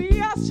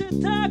癒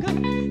したく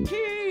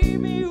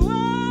君は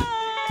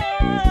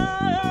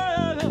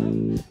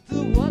ずっ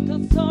と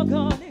そ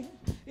こに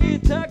い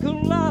てくれ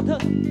た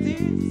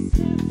This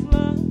is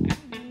love。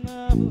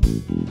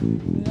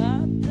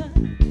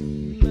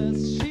新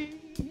しい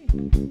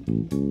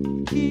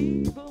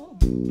希望を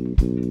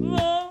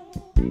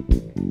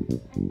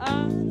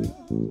あの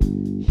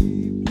日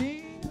々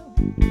の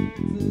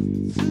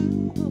ずつ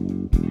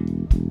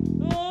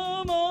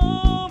を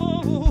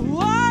思う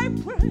I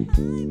pray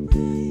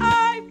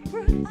I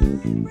pray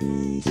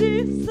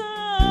小さ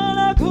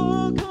な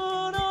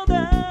心で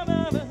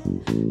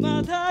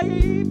また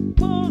一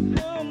歩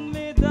踏み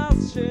出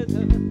した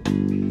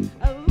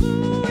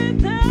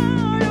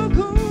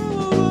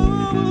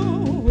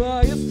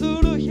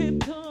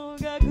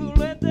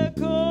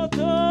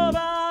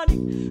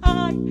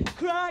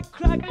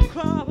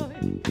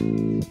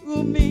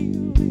海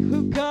に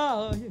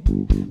深い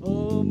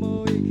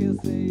思い消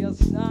せや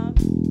しない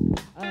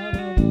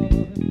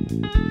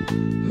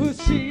不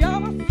幸せ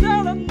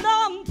だなん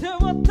て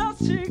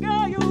私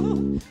が言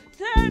う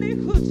セリ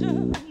フじゃな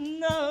い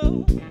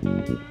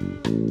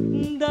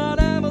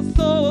誰も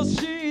そう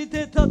し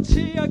て立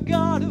ち上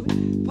がる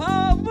パ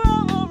ワ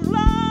ーを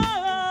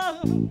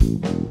ラブ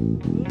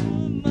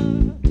生ま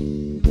れ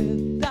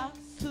出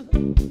す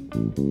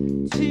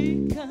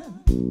力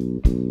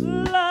ず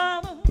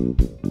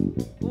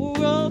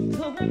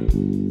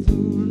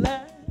れ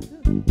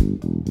る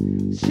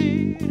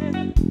知れ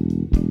ない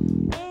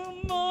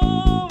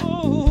も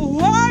う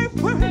I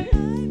pray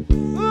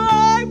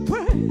I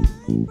pray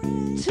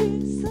小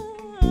さ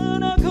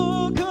な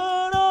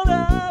心で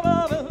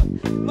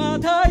ま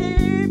た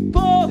一歩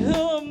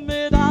踏み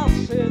出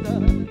して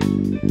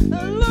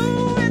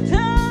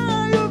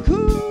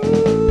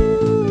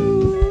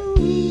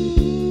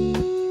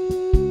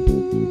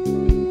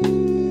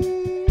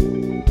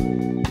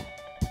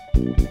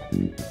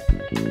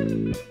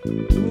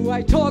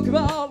I talk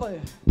about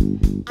it,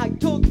 I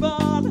talk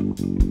about it,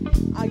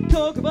 I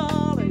talk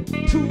about it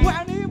to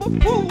anyone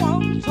who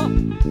wants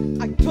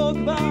it. I talk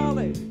about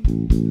it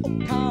お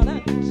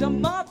金じゃ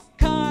まず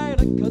買え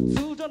ない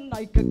数じゃな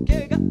いか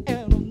けが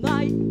えの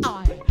ない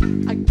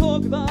I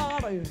talk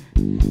about it,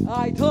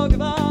 I talk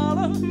about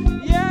it,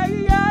 yeah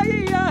yeah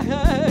yeah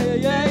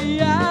yeah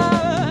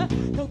yeah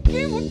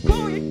時は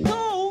恋と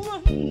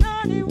は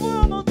何を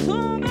求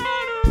め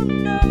る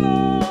んだろ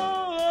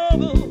う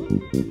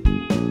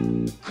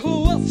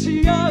壊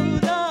し合う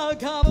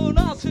仲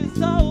間し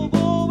さを覚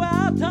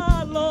えた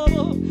ろう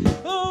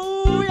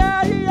Oh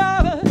yeah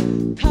yeah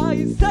大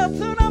切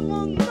な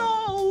もの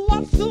を忘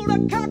れ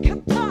かけ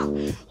た思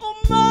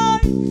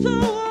いそ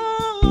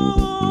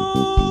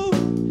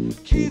う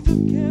気づ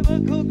けば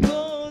ここ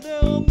で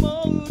思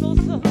うの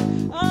さ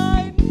I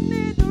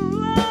need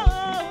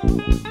love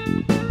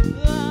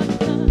あな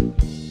たら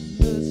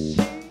しい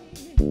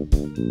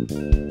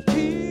気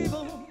分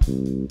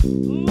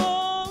を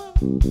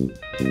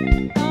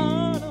あ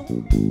の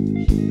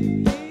日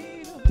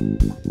々の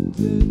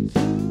絶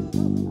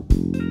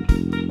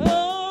望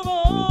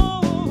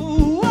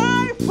Oh I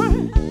pray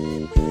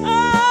I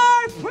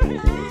pray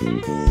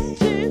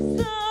小さ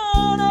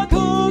な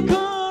心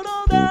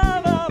だ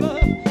まま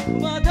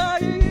また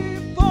一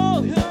歩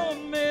を目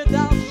指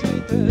し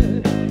て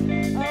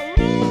歩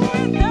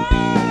いて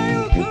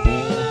ゆく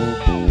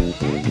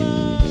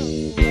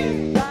目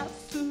指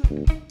す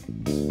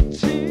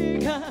時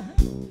間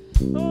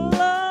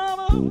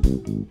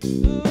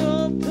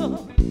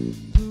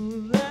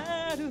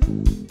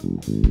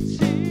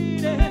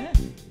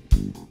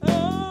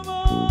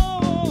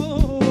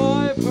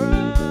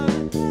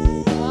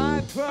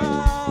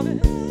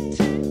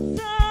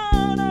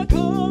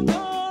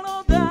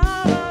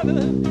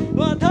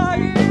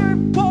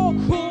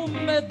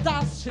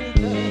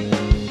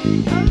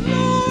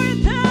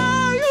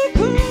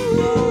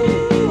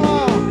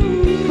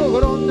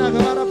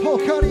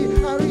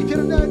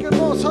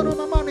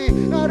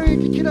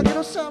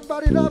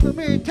Somebody love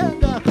me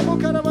tender ここ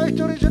からは一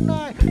人じゃ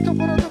ないと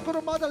ころどこ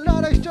ろまだ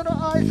られ人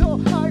の愛想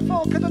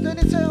iPhone 片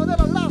手にさよな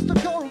らラストコ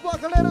ール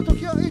別れる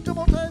時はいつ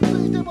も手つ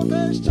いても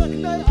手したく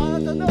ないあな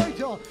たの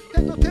糸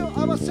手と手を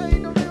合わせ祈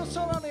りを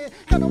空に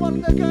叶わ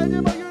ぬ願い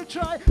でも You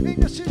try みん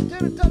な知って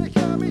る誰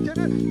か見て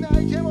る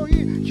泣いてもいい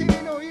君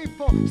の一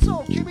歩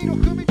そう君の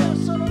踏み出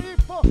すその一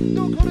歩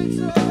どこに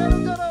繋がる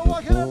んだろう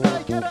わからな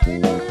いから祈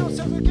りを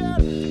捧げ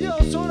るよ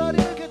空に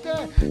向けて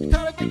垂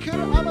れてく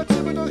る雨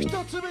粒の一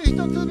粒一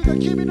粒が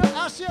君の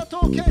足跡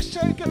を消し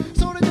ていく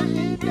それでい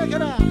いんだか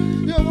ら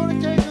汚れ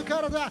ていく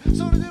体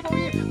それでも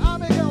いい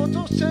雨が落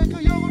としていく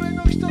汚れ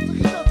の一つ一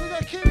つ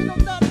が君の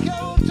何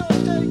かを落と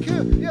してい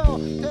くよ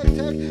テクテ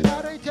ク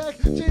歩いてい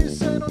く人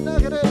生の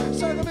中で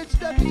坂道だ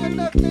けじゃ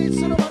なくてい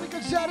つの間に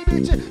か砂利道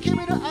君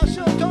の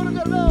足を取る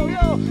だろうよ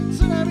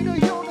津波の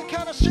よう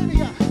な悲しみ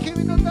が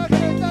君の中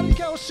で何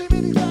かをし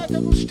みに変え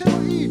たとして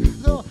もいい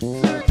ぞ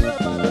全ては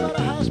バラバラ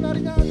始ま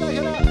りなんだから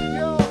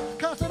よ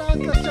傘な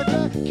んかしちゃ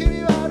って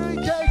君は歩い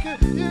てい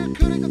くゆっ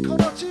くりとこ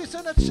の小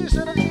さな一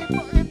歩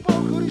一歩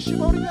を振り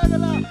絞りなが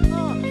ら作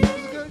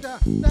った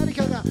何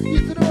かがい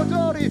つ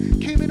の通り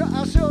君の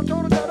足を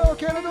取るだろう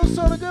けれど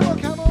それでも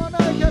構わな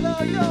いか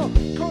らよ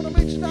この道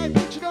ない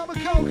道の向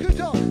こうふ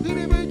と振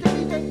り向いて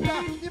みてんだ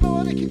今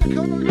まで来たこ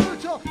のルー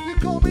ト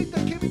行こう見た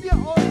君には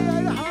折り合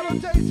えるハロー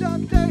デイサ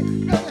ンデ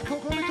イなぜこ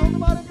こにとど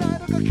まれない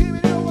のか君に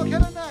はわから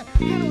ない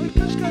けど行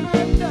くしかな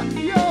いんだよ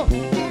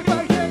2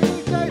倍で言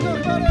いたいとこ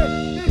まで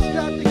いつ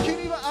だって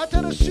君は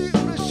新しい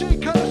嬉しい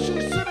悲しい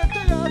全て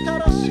が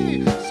新し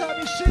い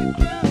寂しいっ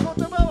ていう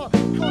言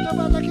葉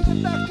だけじゃ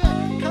なくて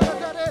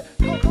体で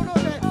心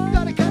で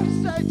誰か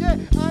に伝えて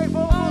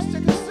iPhone を捨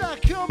ててさ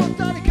今日も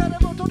誰かの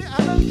元に歩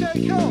いて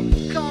いこう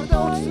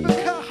体を包むカ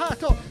ーハー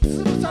ト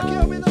進む先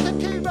を目指せ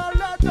ティーバー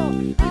ランド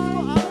いつ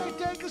も歩い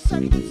ていく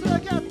先につな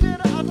がっている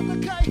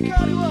温かい光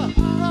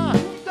は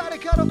誰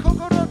かの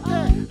心っ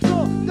て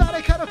そう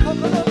誰かの心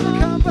って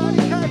看板に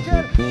書いて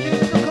る君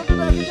のこと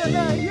だけじゃ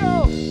ないよ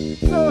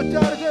そう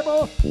誰で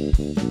も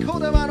言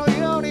葉の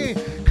ように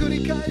繰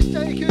り返して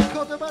いく言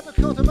葉と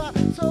言葉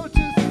そうそ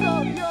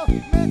うよ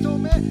目と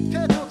目手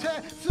と手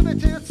全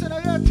てをつ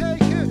ながって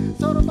いく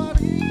その場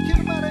に生き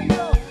るまで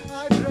よ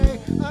I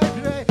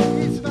pray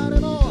いつまで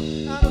も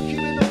あの君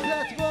の絶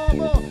望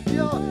もよ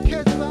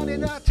欠番に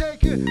なってい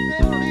くメ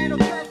ロディーの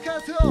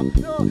数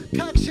々を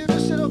書き記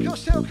して残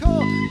しておこう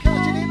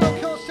歌詞に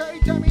残した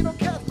痛みの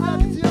数だ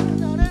け強く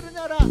なれる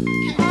ならきっ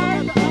とま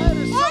た会え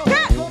るそ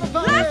うこの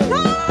場で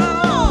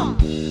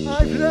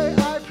I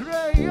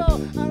pray よ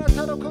あな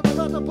たの言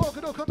葉と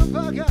僕の言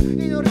葉が祈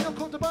りの言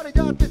葉に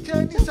なって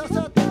天に刺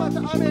さってま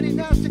た雨に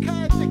なって帰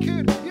って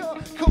くるよ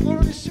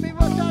心に染み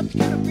渡って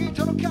くるビー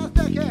トの数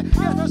だけ優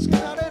しく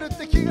なれるっ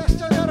て気がし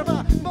たなら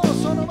ばもう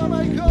そのま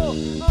ま行こう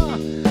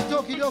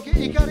時々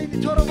怒り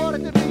にとらわれ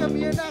て目が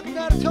見えなく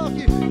なる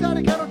時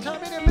誰かのた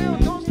めに目を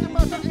閉じて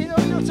また祈りを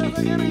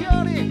捧げるよ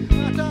うに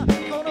また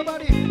この場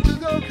に集う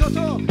こ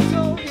とを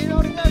そう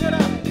祈りながら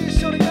一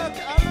緒になっ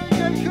て歩い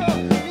ていこう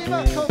今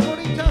ここ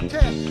に立って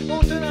大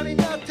人に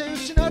なって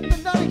失った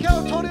何か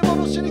を取り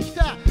戻す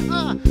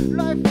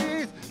Life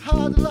is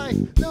hard life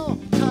No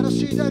楽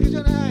しいだけじ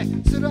ゃない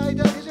辛い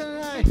だけじゃ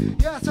ない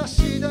優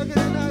しいだけじ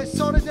ゃない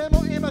それで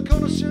も今こ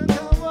の瞬間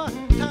は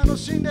楽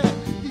しんで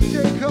生き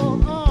ていこ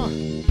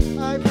う、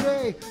I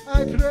pray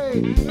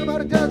生ま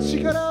れた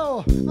力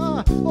を、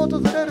訪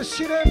れる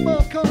試練も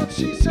この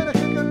小さな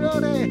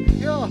心で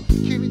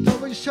君と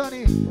も一緒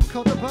に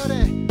言葉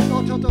で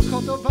音と言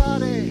葉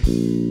で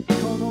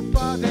この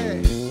場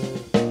で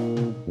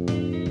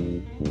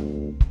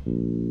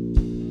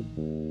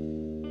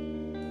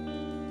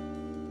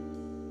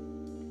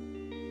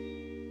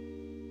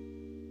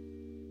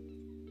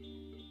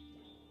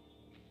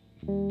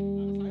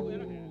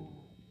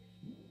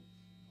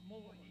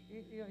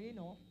いい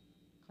の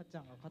かっち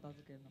ゃんが片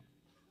付けるの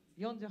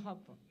48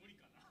分無理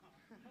かな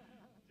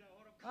じゃあ終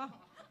わろう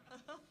か